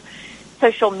other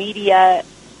social media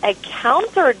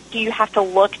accounts, or do you have to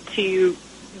look to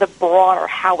the broader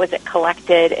how was it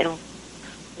collected and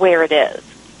where it is?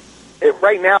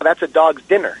 Right now, that's a dog's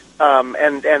dinner,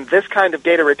 and this kind of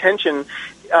data retention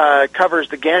covers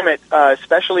the gamut,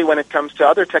 especially when it comes to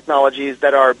other technologies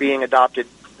that are being adopted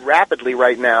rapidly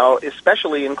right now,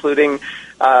 especially including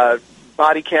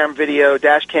body cam video,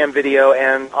 dash cam video,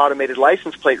 and automated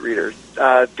license plate readers.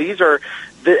 These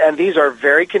are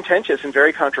very contentious and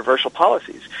very controversial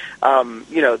policies.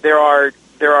 There are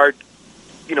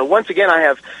once again, I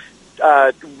have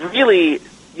really,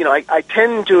 I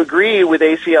tend to agree with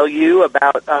ACLU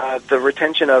about the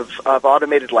retention of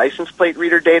automated license plate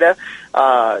reader data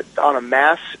on a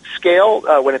mass scale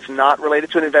when it's not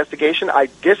related to an investigation. I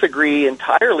disagree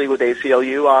entirely with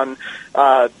ACLU on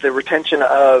the retention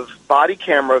of body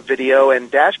camera video and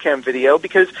dash cam video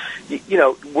because,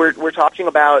 we're talking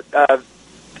about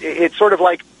it's sort of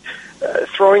like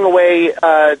throwing away.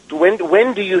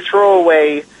 When do you throw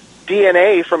away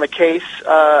DNA from a case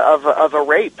of a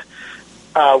rape?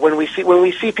 When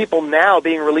we see people now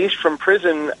being released from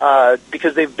prison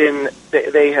because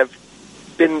they have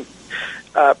been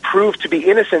proved to be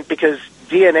innocent because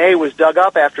DNA was dug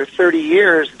up after 30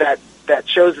 years that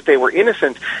shows that they were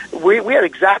innocent. We have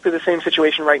exactly the same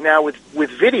situation right now with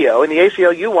video, and the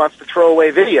ACLU wants to throw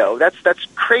away video. That's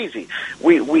crazy.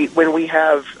 When we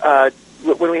have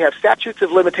statutes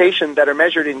of limitation that are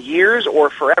measured in years or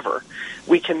forever,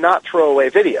 we cannot throw away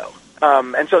video.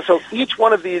 And so each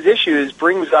one of these issues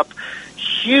brings up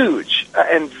huge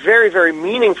and very, very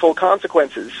meaningful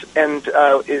consequences, and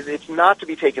it's not to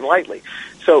be taken lightly.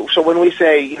 So when we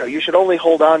say, you should only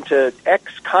hold on to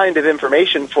X kind of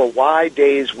information for Y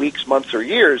days, weeks, months, or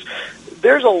years,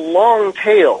 there's a long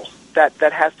tail that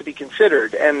has to be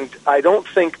considered, and I don't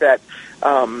think that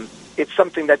it's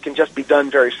something that can just be done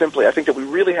very simply. I think that we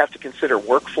really have to consider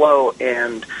workflow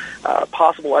and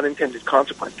possible unintended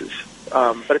consequences.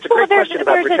 But it's a great question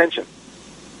about retention.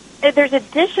 There's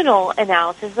additional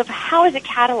analysis of how is it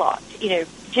cataloged.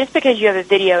 Just because you have a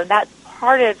video, and that's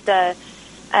part of the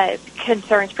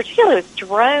concerns, particularly with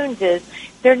drones, is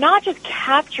they're not just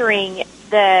capturing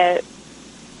the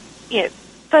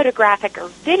photographic or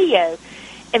video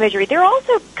imagery. They're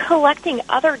also collecting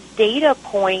other data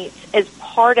points as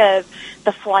part of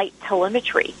the flight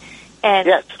telemetry and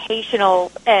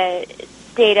occasional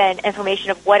data and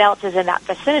information of what else is in that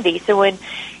vicinity. So when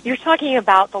you're talking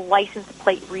about the license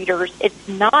plate readers, it's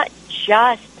not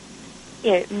just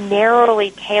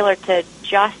narrowly tailored to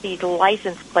just these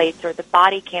license plates or the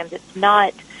body cams. It's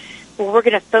not, well, we're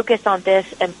going to focus on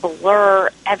this and blur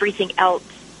everything else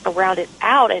around it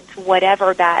out. It's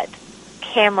whatever that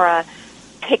camera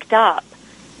picked up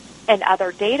and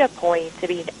other data points. I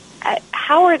mean,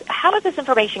 how is this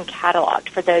information cataloged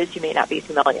for those who may not be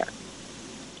familiar?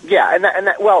 Yeah, and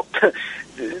that well,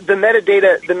 the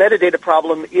metadata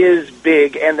problem is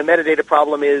big, and the metadata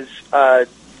problem is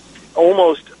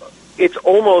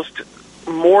almost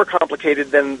more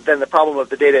complicated than the problem of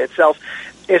the data itself,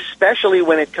 especially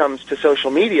when it comes to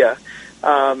social media.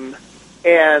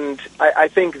 And I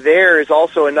think there is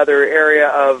also another area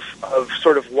of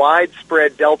sort of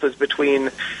widespread deltas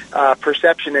between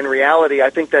perception and reality.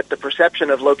 I think that the perception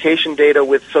of location data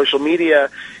with social media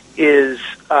is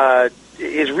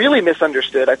really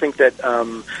misunderstood. I think that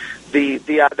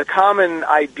the common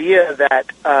idea that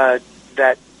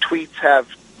tweets have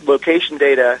location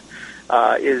data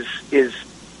is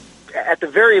at the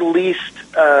very least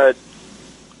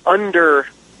under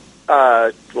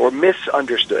or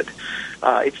misunderstood.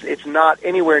 It's not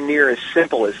anywhere near as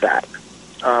simple as that.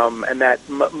 And that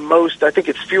most, I think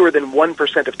it's fewer than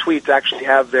 1% of tweets actually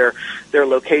have their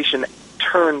location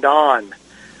turned on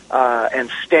and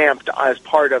stamped as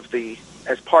part of the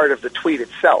tweet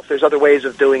itself. There's other ways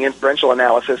of doing inferential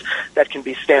analysis that can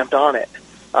be stamped on it.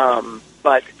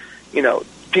 But, you know,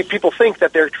 people think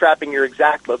that they're trapping your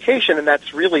exact location, and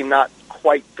that's really not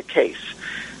quite the case.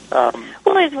 Well,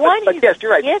 there's one who yes,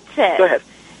 you're right. gets it. Go ahead.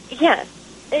 Yes.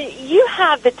 You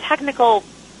have the technical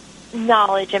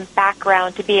knowledge and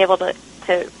background to be able to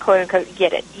quote-unquote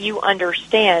get it. You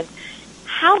understand.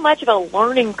 How much of a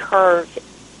learning curve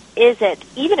is it,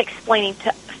 even explaining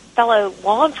to fellow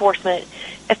law enforcement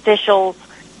officials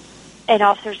and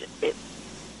officers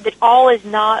that all is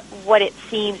not what it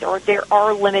seems, or there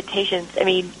are limitations? I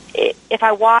mean, if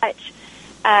I watch,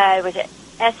 was it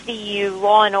SVU,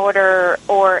 Law and Order,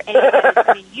 or anything,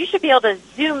 I mean, you should be able to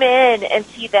zoom in and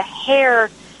see the hair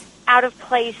out of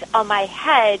place on my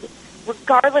head,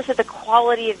 regardless of the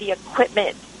quality of the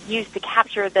equipment used to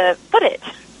capture the footage.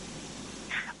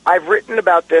 I've written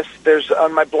about this. There's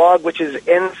on my blog, which is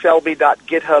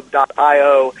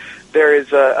nselby.github.io.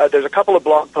 There's a couple of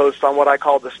blog posts on what I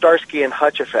call the Starsky and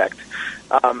Hutch effect,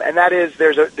 and that is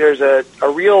there's a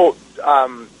real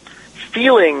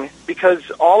feeling,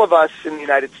 because all of us in the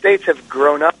United States have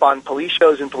grown up on police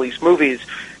shows and police movies,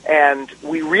 and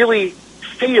we really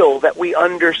feel that we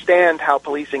understand how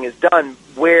policing is done,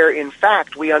 where in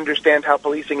fact we understand how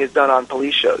policing is done on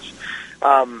police shows,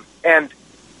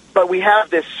 but we have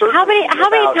this certain. How many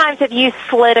times have you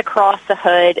slid across the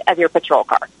hood of your patrol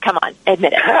car? Come on,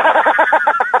 admit it.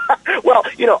 Well,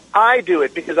 you know, I do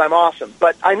it because I'm awesome,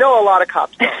 but I know a lot of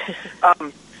cops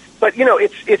don't. But, you know,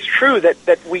 it's true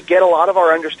that we get a lot of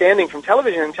our understanding from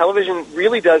television, and television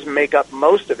really does make up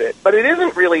most of it. But it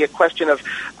isn't really a question of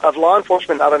law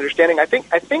enforcement not understanding. I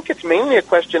think it's mainly a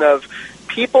question of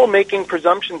people making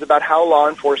presumptions about how law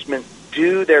enforcement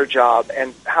do their job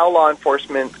and how law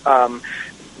enforcement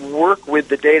work with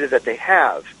the data that they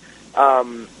have.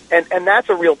 And that's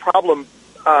a real problem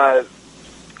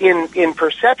in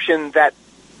perception that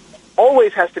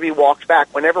always has to be walked back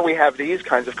whenever we have these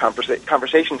kinds of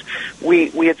conversations.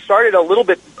 We had started a little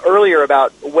bit earlier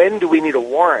about when do we need a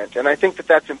warrant, and I think that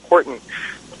that's important.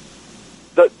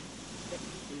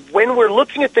 When we're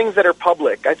looking at things that are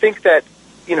public, I think that,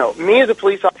 you know, me as a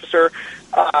police officer,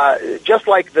 just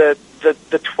like the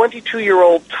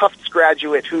 22-year-old Tufts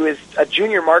graduate who is a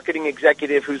junior marketing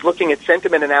executive who's looking at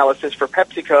sentiment analysis for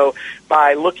PepsiCo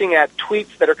by looking at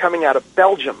tweets that are coming out of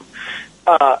Belgium,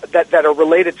 that are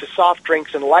related to soft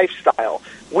drinks and lifestyle.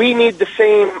 We need the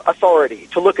same authority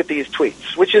to look at these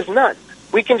tweets, which is none.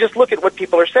 We can just look at what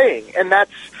people are saying, and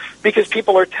that's because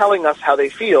people are telling us how they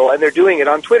feel, and they're doing it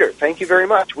on Twitter. Thank you very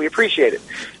much. We appreciate it.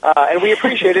 And we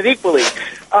appreciate it equally.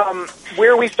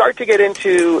 Where we start to get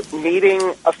into needing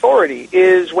authority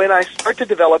is when I start to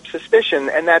develop suspicion,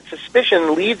 and that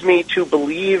suspicion leads me to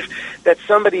believe that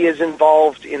somebody is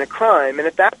involved in a crime. And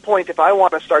at that point, if I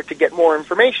want to start to get more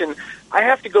information, I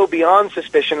have to go beyond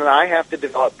suspicion, and I have to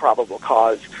develop probable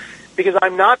cause, because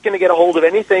I'm not going to get a hold of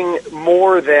anything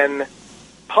more than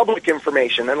public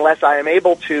information unless I am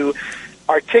able to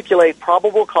articulate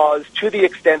probable cause to the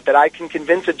extent that I can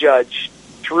convince a judge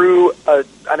through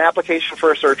an application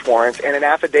for a search warrant and an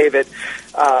affidavit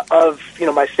of, you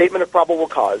know, my statement of probable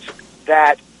cause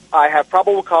that I have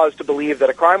probable cause to believe that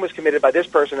a crime was committed by this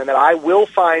person, and that I will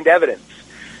find evidence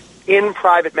in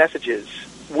private messages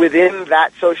within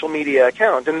that social media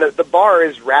account. And the bar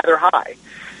is rather high.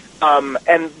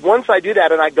 And once I do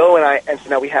that, and I go and so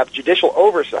now we have judicial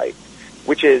oversight,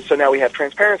 which is, so now we have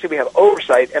transparency, we have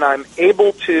oversight, and I'm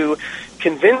able to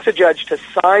convince a judge to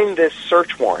sign this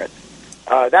search warrant.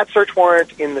 That search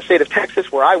warrant in the state of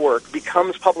Texas, where I work,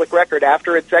 becomes public record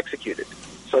after it's executed.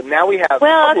 So now we have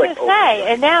public oversight. Well, I was going to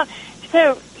say, and now,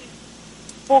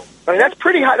 I mean, that's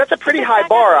pretty high. That's a pretty high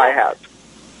bar I have.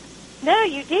 No,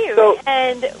 you do. So,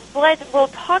 and we'll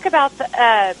talk about the,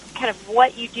 kind of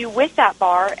what you do with that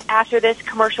bar after this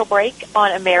commercial break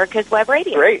on America's Web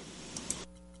Radio. Great.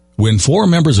 When 4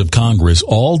 members of Congress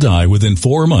all die within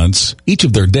 4 months, each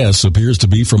of their deaths appears to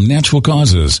be from natural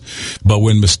causes. But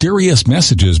when mysterious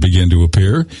messages begin to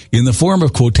appear in the form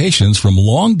of quotations from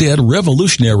long-dead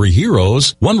revolutionary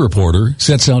heroes, one reporter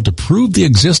sets out to prove the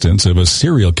existence of a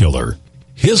serial killer.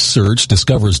 His search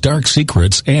discovers dark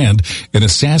secrets and an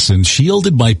assassin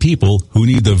shielded by people who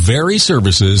need the very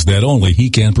services that only he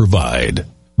can provide.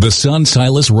 The Sun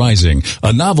Silas Rising,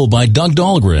 a novel by Doug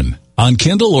Dahlgren, on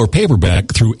Kindle or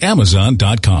paperback through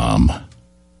Amazon.com.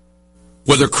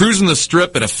 Whether cruising the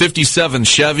Strip in a 57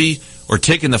 Chevy or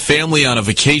taking the family on a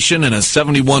vacation in a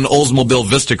 71 Oldsmobile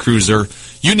Vista Cruiser,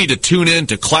 you need to tune in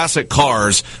to Classic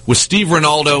Cars with Steve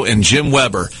Ronaldo and Jim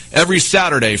Weber every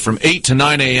Saturday from 8 to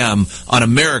 9 a.m. on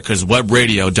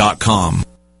americaswebradio.com.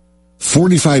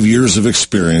 45 years of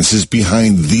experience is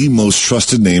behind the most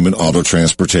trusted name in auto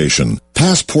transportation.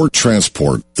 Passport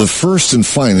Transport, the first and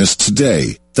finest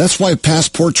today. That's why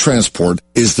Passport Transport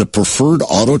is the preferred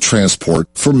auto transport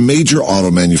for major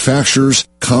auto manufacturers,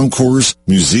 concours,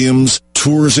 museums,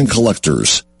 tours, and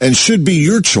collectors, and should be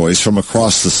your choice from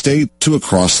across the state to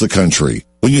across the country.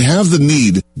 When you have the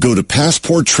need, go to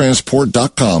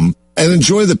PassportTransport.com and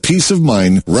enjoy the peace of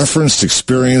mind referenced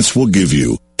experience will give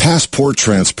you. Passport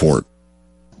Transport.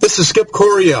 This is Skip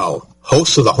Coryell,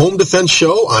 host of the Home Defense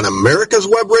Show on America's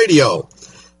Web Radio.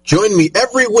 Join me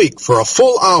every week for a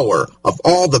full hour of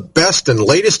all the best and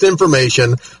latest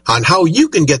information on how you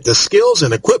can get the skills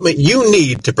and equipment you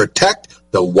need to protect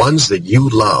the ones that you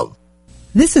love.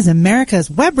 This is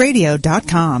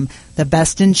americaswebradio.com, the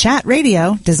best in chat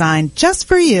radio designed just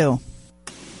for you.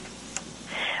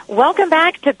 Welcome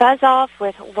back to Buzz Off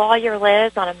with Lawyer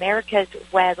Liz on America's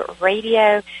Web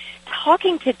Radio.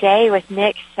 Talking today with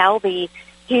Nick Selby,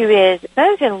 who is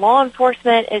both in law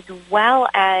enforcement as well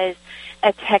as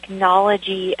a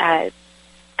technology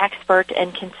expert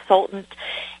and consultant,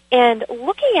 and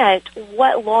looking at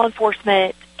what law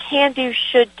enforcement can do,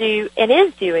 should do, and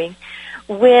is doing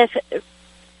with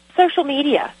social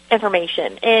media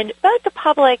information in both the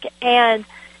public and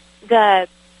the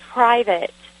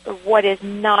private, what is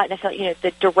not necessarily,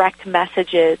 the direct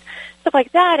messages, stuff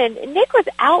like that. And Nick was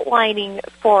outlining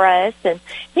for us, and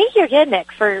thank you again,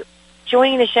 Nick, for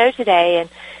joining the show today and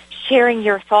sharing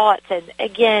your thoughts. And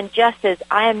again, just as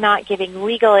I am not giving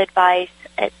legal advice,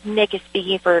 Nick is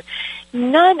speaking for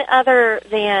none other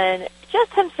than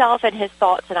just himself and his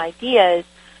thoughts and ideas.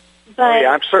 But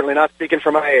I'm certainly not speaking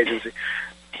for my agency.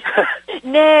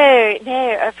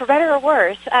 No, for better or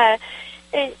worse. And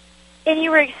you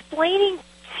were explaining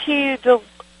to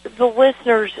the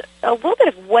listeners a little bit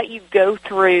of what you go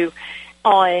through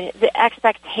on the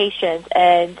expectations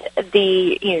and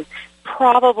the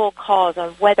probable cause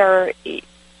on where the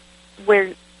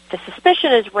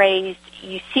suspicion is raised.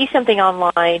 You see something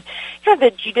online, kind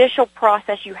of the judicial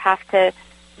process you have to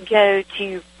go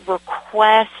to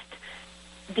request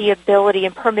the ability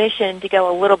and permission to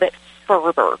go a little bit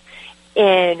further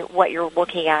in what you're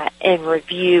looking at and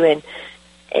review, and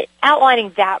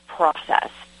outlining that process.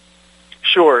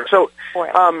 Sure. So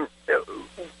once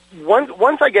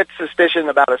I get suspicion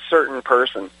about a certain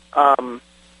person,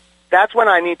 that's when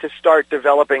I need to start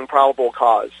developing probable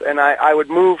cause, and I would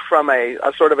move from a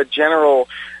sort of a general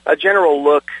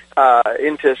look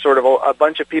into sort of a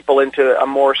bunch of people into a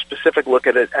more specific look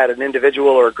at an individual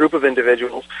or a group of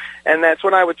individuals, and that's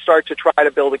when I would start to try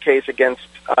to build a case against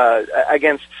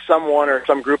someone or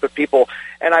some group of people,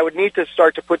 and I would need to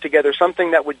start to put together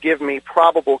something that would give me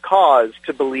probable cause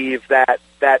to believe that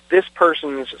this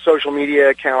person's social media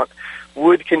account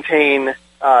would contain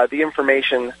the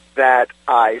information that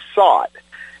I sought.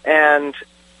 And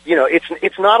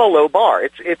it's not a low bar.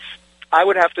 It's I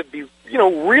would have to be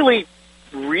really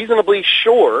reasonably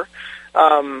sure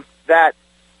that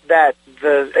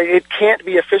it can't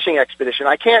be a fishing expedition.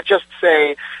 I can't just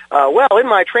say, well, in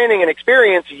my training and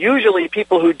experience, usually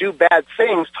people who do bad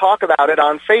things talk about it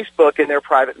on Facebook in their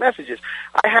private messages.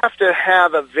 I have to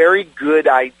have a very good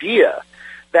idea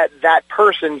that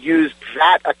person used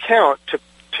that account to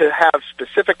have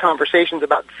specific conversations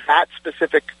about that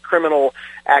specific criminal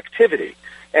activity.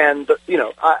 And,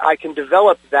 I can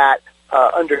develop that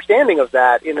understanding of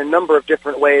that in a number of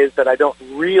different ways that I don't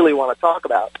really want to talk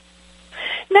about.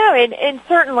 No, and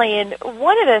certainly, and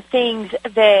one of the things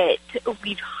that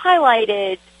we've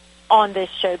highlighted on this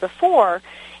show before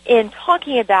in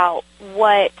talking about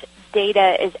what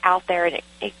data is out there and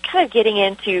kind of getting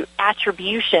into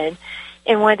attribution,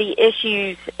 and one of the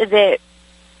issues that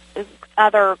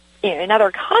in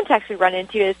other contexts we run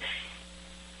into is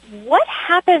what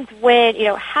happens when,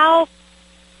 how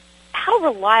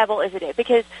reliable is it?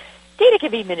 Because data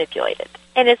can be manipulated,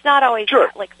 and it's not always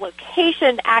like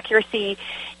location accuracy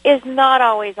is not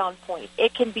always on point.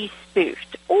 It can be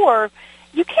spoofed, or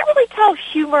you can't really tell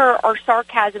humor or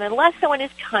sarcasm unless someone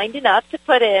is kind enough to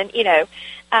put in,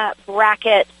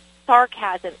 bracket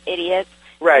sarcasm idiots,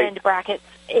 right, and brackets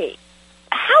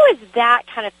how is that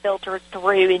kind of filtered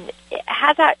through, and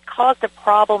has that caused a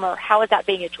problem, or how is that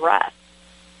being addressed?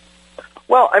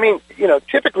 Well, I mean,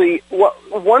 typically,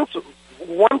 once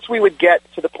we would get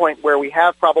to the point where we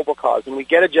have probable cause and we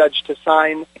get a judge to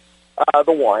sign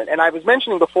the warrant, and I was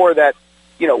mentioning before that,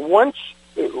 once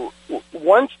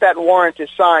that warrant is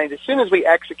signed, as soon as we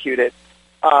execute it,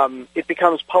 it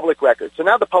becomes public record. So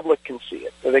now the public can see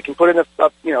it. So they can put in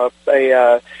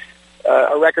a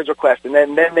records request, and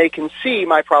then they can see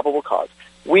my probable cause.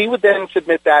 We would then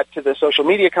submit that to the social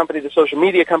media company. The social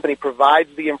media company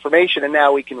provides the information, and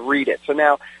now we can read it. So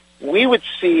now we would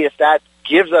see if that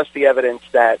gives us the evidence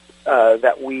that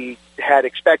we had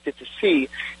expected to see.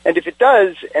 And if it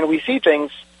does, and we see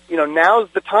things, now's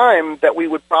the time that we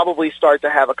would probably start to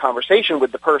have a conversation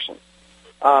with the person.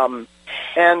 And,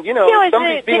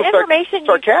 somebody's being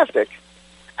sarcastic.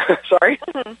 Sorry?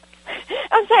 Mm-hmm.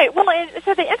 I'm sorry. Well,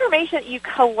 so the information that you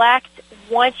collect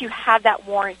once you have that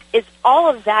warrant, is all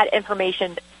of that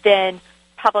information then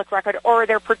public record, or are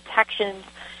there protections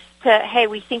to, hey,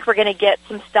 we think we're going to get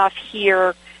some stuff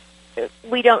here.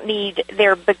 We don't need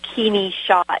their bikini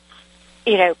shots,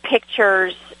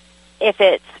 pictures, if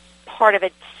it's part of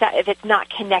it, if it's not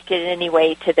connected in any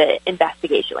way to the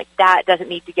investigation. Like, that doesn't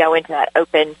need to go into that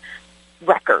open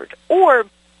record. Or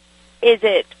is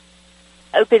it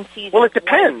open season? Well, it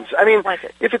depends. I mean,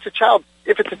 if it's a child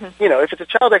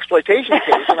exploitation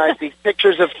case, and I see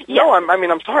pictures of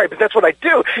I'm sorry, but that's what I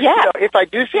do. Yeah. If I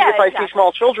do see I see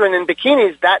small children in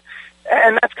bikinis, that's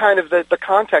kind of the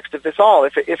context of this all.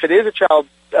 If it is a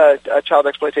child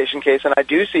exploitation case, and I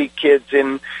do see kids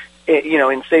in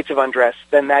states of undress,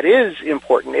 then that is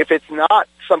important. If it's not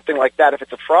something like that, if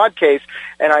it's a fraud case,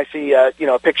 and I see a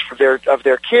picture of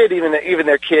their kid, even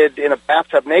their kid in a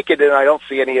bathtub naked, and I don't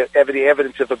see any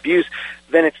evidence of abuse,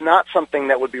 then it's not something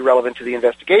that would be relevant to the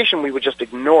investigation. We would just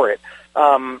ignore it.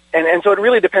 And so it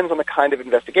really depends on the kind of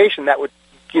investigation that would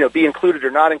be included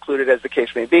or not included, as the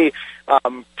case may be.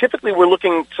 Typically, we're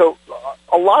looking. So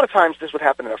a lot of times this would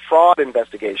happen in a fraud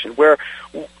investigation, where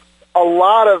a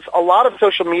lot of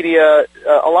social media,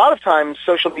 a lot of times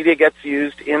social media gets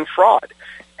used in fraud.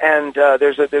 And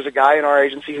there's a guy in our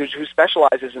agency who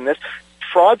specializes in this.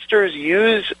 Fraudsters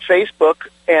use Facebook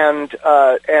and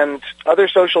other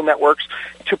social networks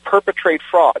to perpetrate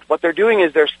fraud. What they're doing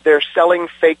is they're selling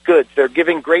fake goods. They're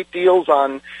giving great deals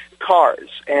on cars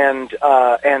and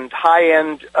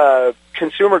high-end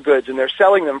consumer goods, and they're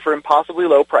selling them for impossibly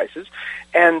low prices.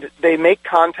 And they make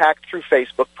contact through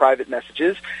Facebook private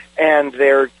messages, and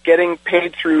they're getting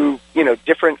paid through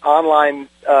different online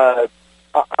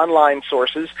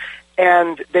sources,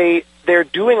 and they're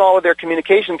doing all of their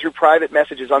communication through private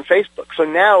messages on Facebook. So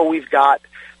now we've got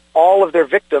all of their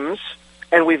victims,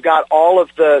 and we've got all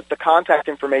of the contact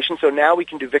information. So now we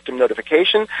can do victim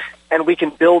notification, and we can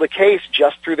build a case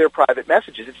just through their private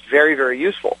messages. It's very, very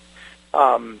useful.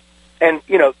 And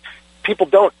people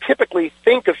don't typically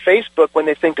think of Facebook when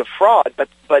they think of fraud, but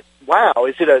wow,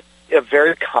 is it a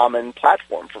very common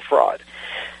platform for fraud?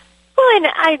 Well,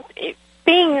 and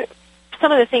being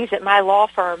some of the things that my law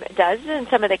firm does, and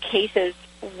some of the cases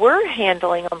we're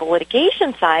handling on the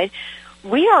litigation side,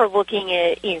 we are looking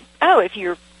at, if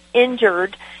you're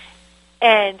injured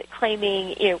and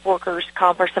claiming workers'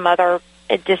 comp or some other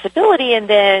disability, and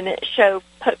then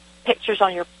put pictures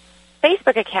on your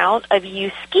Facebook account of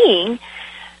you skiing,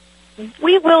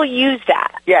 we will use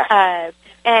that. Yeah.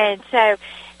 And so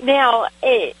now,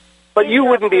 but you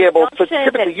wouldn't be able. So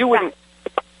typically, you wouldn't.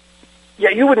 Yeah,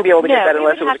 you wouldn't be able to get that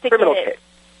unless it was a criminal case.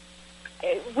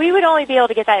 We would only be able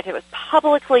to get that if it was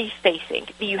publicly facing.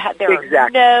 There exactly.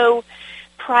 are no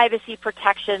privacy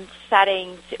protection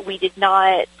settings. We did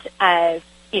not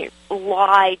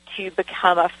lie to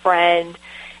become a friend,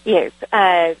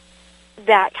 that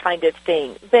kind of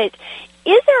thing. But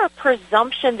is there a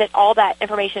presumption that all that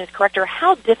information is correct, or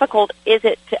how difficult is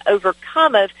it to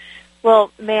overcome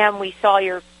well, ma'am, we saw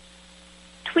your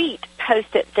tweet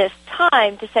post at this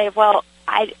time, to say, well,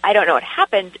 I don't know what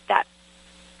happened, that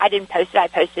I didn't post it, I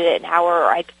posted it an hour,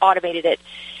 or I automated it.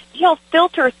 Do y'all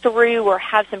filter through or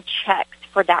have some checks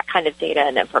for that kind of data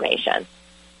and information?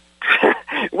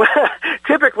 Well,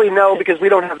 typically no, because we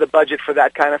don't have the budget for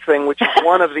that kind of thing, which is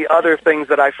one of the other things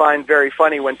that I find very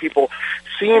funny when people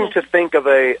seem to think of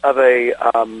a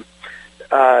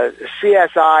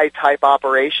CSI type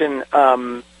operation.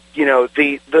 The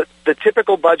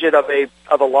typical budget of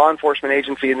a law enforcement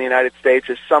agency in the United States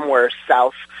is somewhere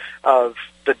south of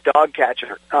the dog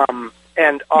catcher,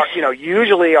 and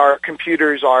usually our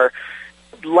computers are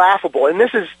laughable. And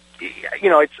this is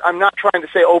I'm not trying to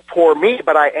say, oh, poor me,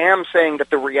 but I am saying that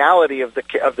the reality of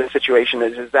the situation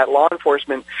is that law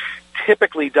enforcement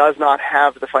typically does not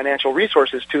have the financial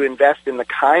resources to invest in the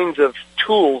kinds of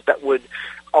tools that would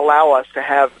allow us to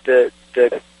have the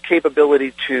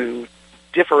capability to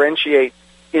differentiate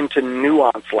into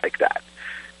nuance like that.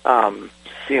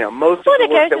 Most of the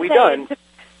work that we've done.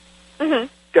 Mm-hmm.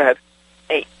 Go ahead.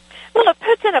 Well, it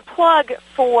puts in a plug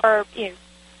for,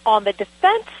 on the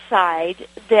defense side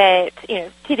that,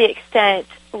 to the extent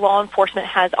law enforcement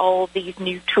has all of these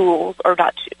new tools,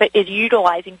 but is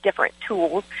utilizing different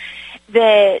tools,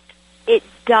 that it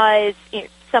does,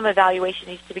 some evaluation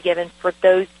needs to be given for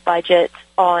those budgets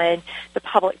on the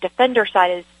public defender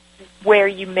side is where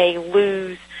you may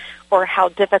lose or how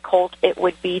difficult it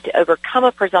would be to overcome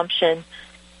a presumption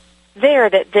there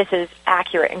that this is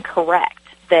accurate and correct,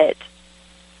 that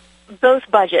both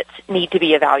budgets need to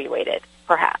be evaluated,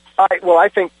 perhaps. I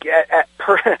think, I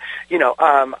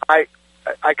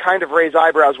kind of raise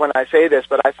eyebrows when I say this,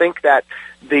 but I think that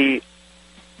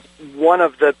one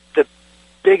of the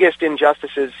biggest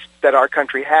injustices that our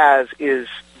country has is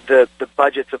the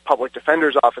budgets of public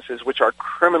defenders' offices, which are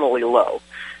criminally low,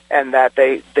 and that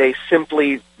they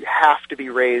simply have to be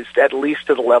raised at least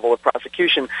to the level of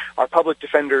prosecution. Our public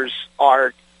defenders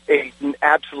are an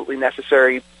absolutely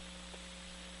necessary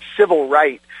civil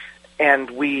right,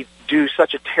 and we do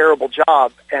such a terrible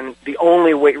job, and the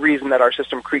only reason that our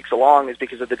system creaks along is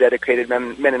because of the dedicated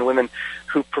men and women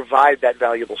who provide that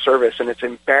valuable service, and it's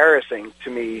embarrassing to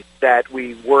me that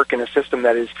we work in a system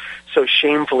that is so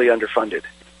shamefully underfunded.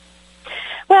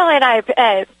 Well, and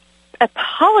I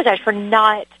apologize for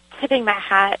not tipping my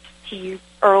hat to you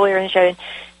earlier in the show and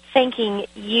thanking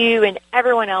you and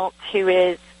everyone else who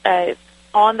is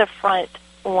on the front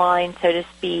line, so to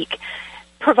speak,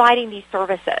 providing these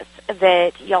services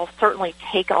that y'all certainly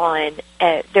take on.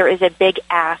 There is a big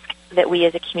ask that we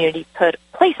as a community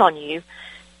place on you.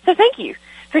 So thank you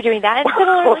for doing that. And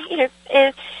similarly,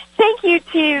 thank you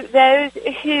to those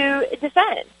who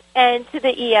defend, and to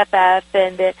the EFF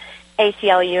and the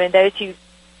ACLU and those who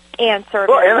answer.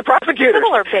 Well, and the prosecutors.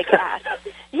 Similar big ask.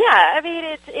 Yeah, I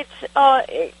mean, it's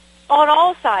on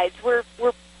all sides. We're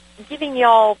giving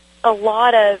y'all a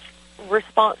lot of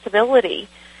responsibility,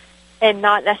 and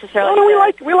not necessarily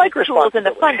we like tools in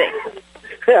the funding.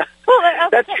 Yeah, well,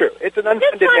 that's true. It's an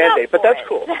unfunded mandate, but that's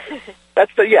cool.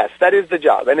 That is the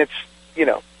job, and it's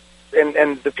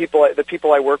and the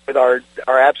people I work with are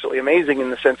absolutely amazing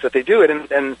in the sense that they do it,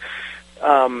 and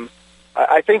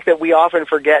I think that we often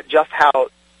forget just how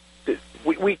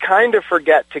we kind of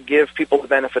forget to give people the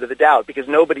benefit of the doubt, because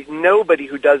nobody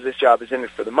who does this job is in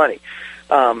it for the money,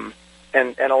 and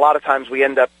a lot of times we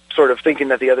end up sort of thinking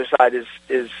that the other side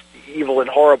is evil and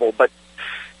horrible, but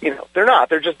they're not.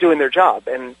 They're just doing their job,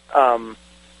 and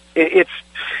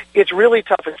it's really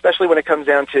tough, especially when it comes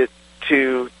down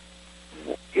to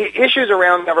issues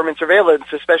around government surveillance,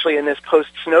 especially in this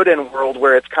post-Snowden world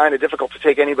where it's kind of difficult to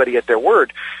take anybody at their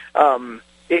word.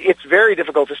 It's very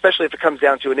difficult, especially if it comes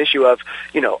down to an issue of,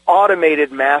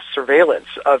 automated mass surveillance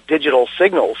of digital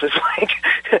signals. It's like,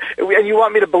 and you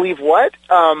want me to believe what?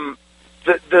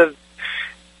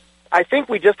 I think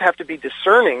we just have to be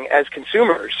discerning as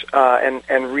consumers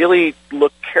and really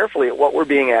look carefully at what we're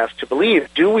being asked to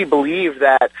believe. Do we believe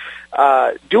that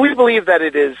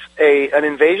it is an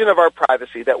invasion of our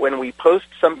privacy, that when we post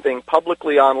something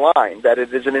publicly online, that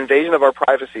it is an invasion of our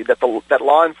privacy, that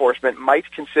law enforcement might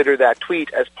consider that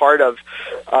tweet as part of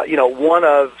one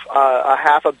of a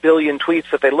 500 million tweets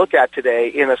that they look at today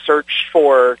in a search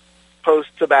for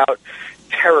posts about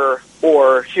terror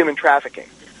or human trafficking?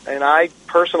 And I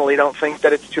personally don't think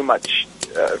that it's too much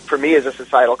for me as a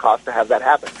societal cost to have that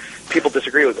happen. People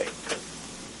disagree with me.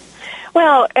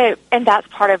 Well, and that's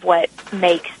part of what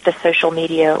makes the social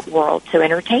media world so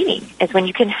entertaining, is when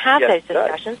you can have those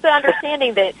discussions, but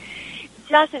understanding that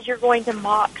just as you're going to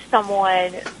mock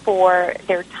someone for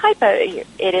their typo,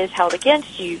 it is held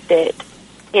against you, that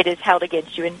it is held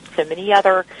against you in so many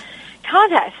other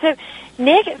contexts. So,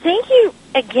 Nick, thank you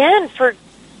again for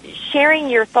sharing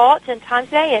your thoughts and time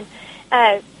today.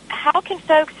 And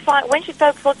when should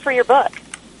folks look for your book?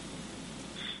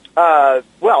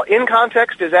 Well, In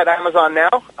Context is at Amazon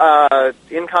now.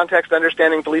 In Context,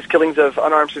 Understanding Police Killings of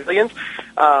Unarmed Civilians.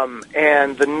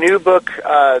 And the new book,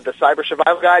 The Cyber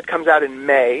Survival Guide, comes out in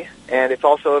May, and it's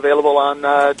also available on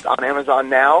Amazon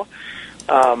now.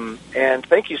 And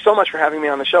thank you so much for having me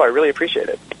on the show. I really appreciate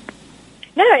it.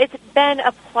 No, it's been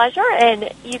a pleasure,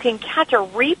 and you can catch a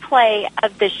replay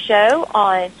of the show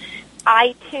on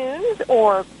iTunes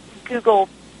or Google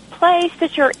Play,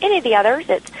 Stitcher, any of the others.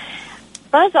 It's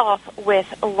Buzz Off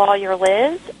with Lawyer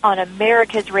Liz on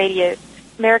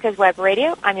America's Web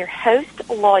Radio. I'm your host,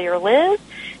 Lawyer Liz.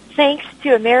 Thanks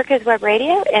to America's Web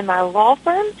Radio and my law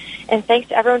firm, and thanks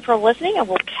to everyone for listening, and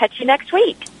we'll catch you next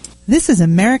week. This is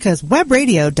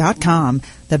America'sWebRadio.com,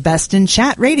 the best in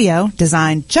chat radio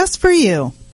designed just for you.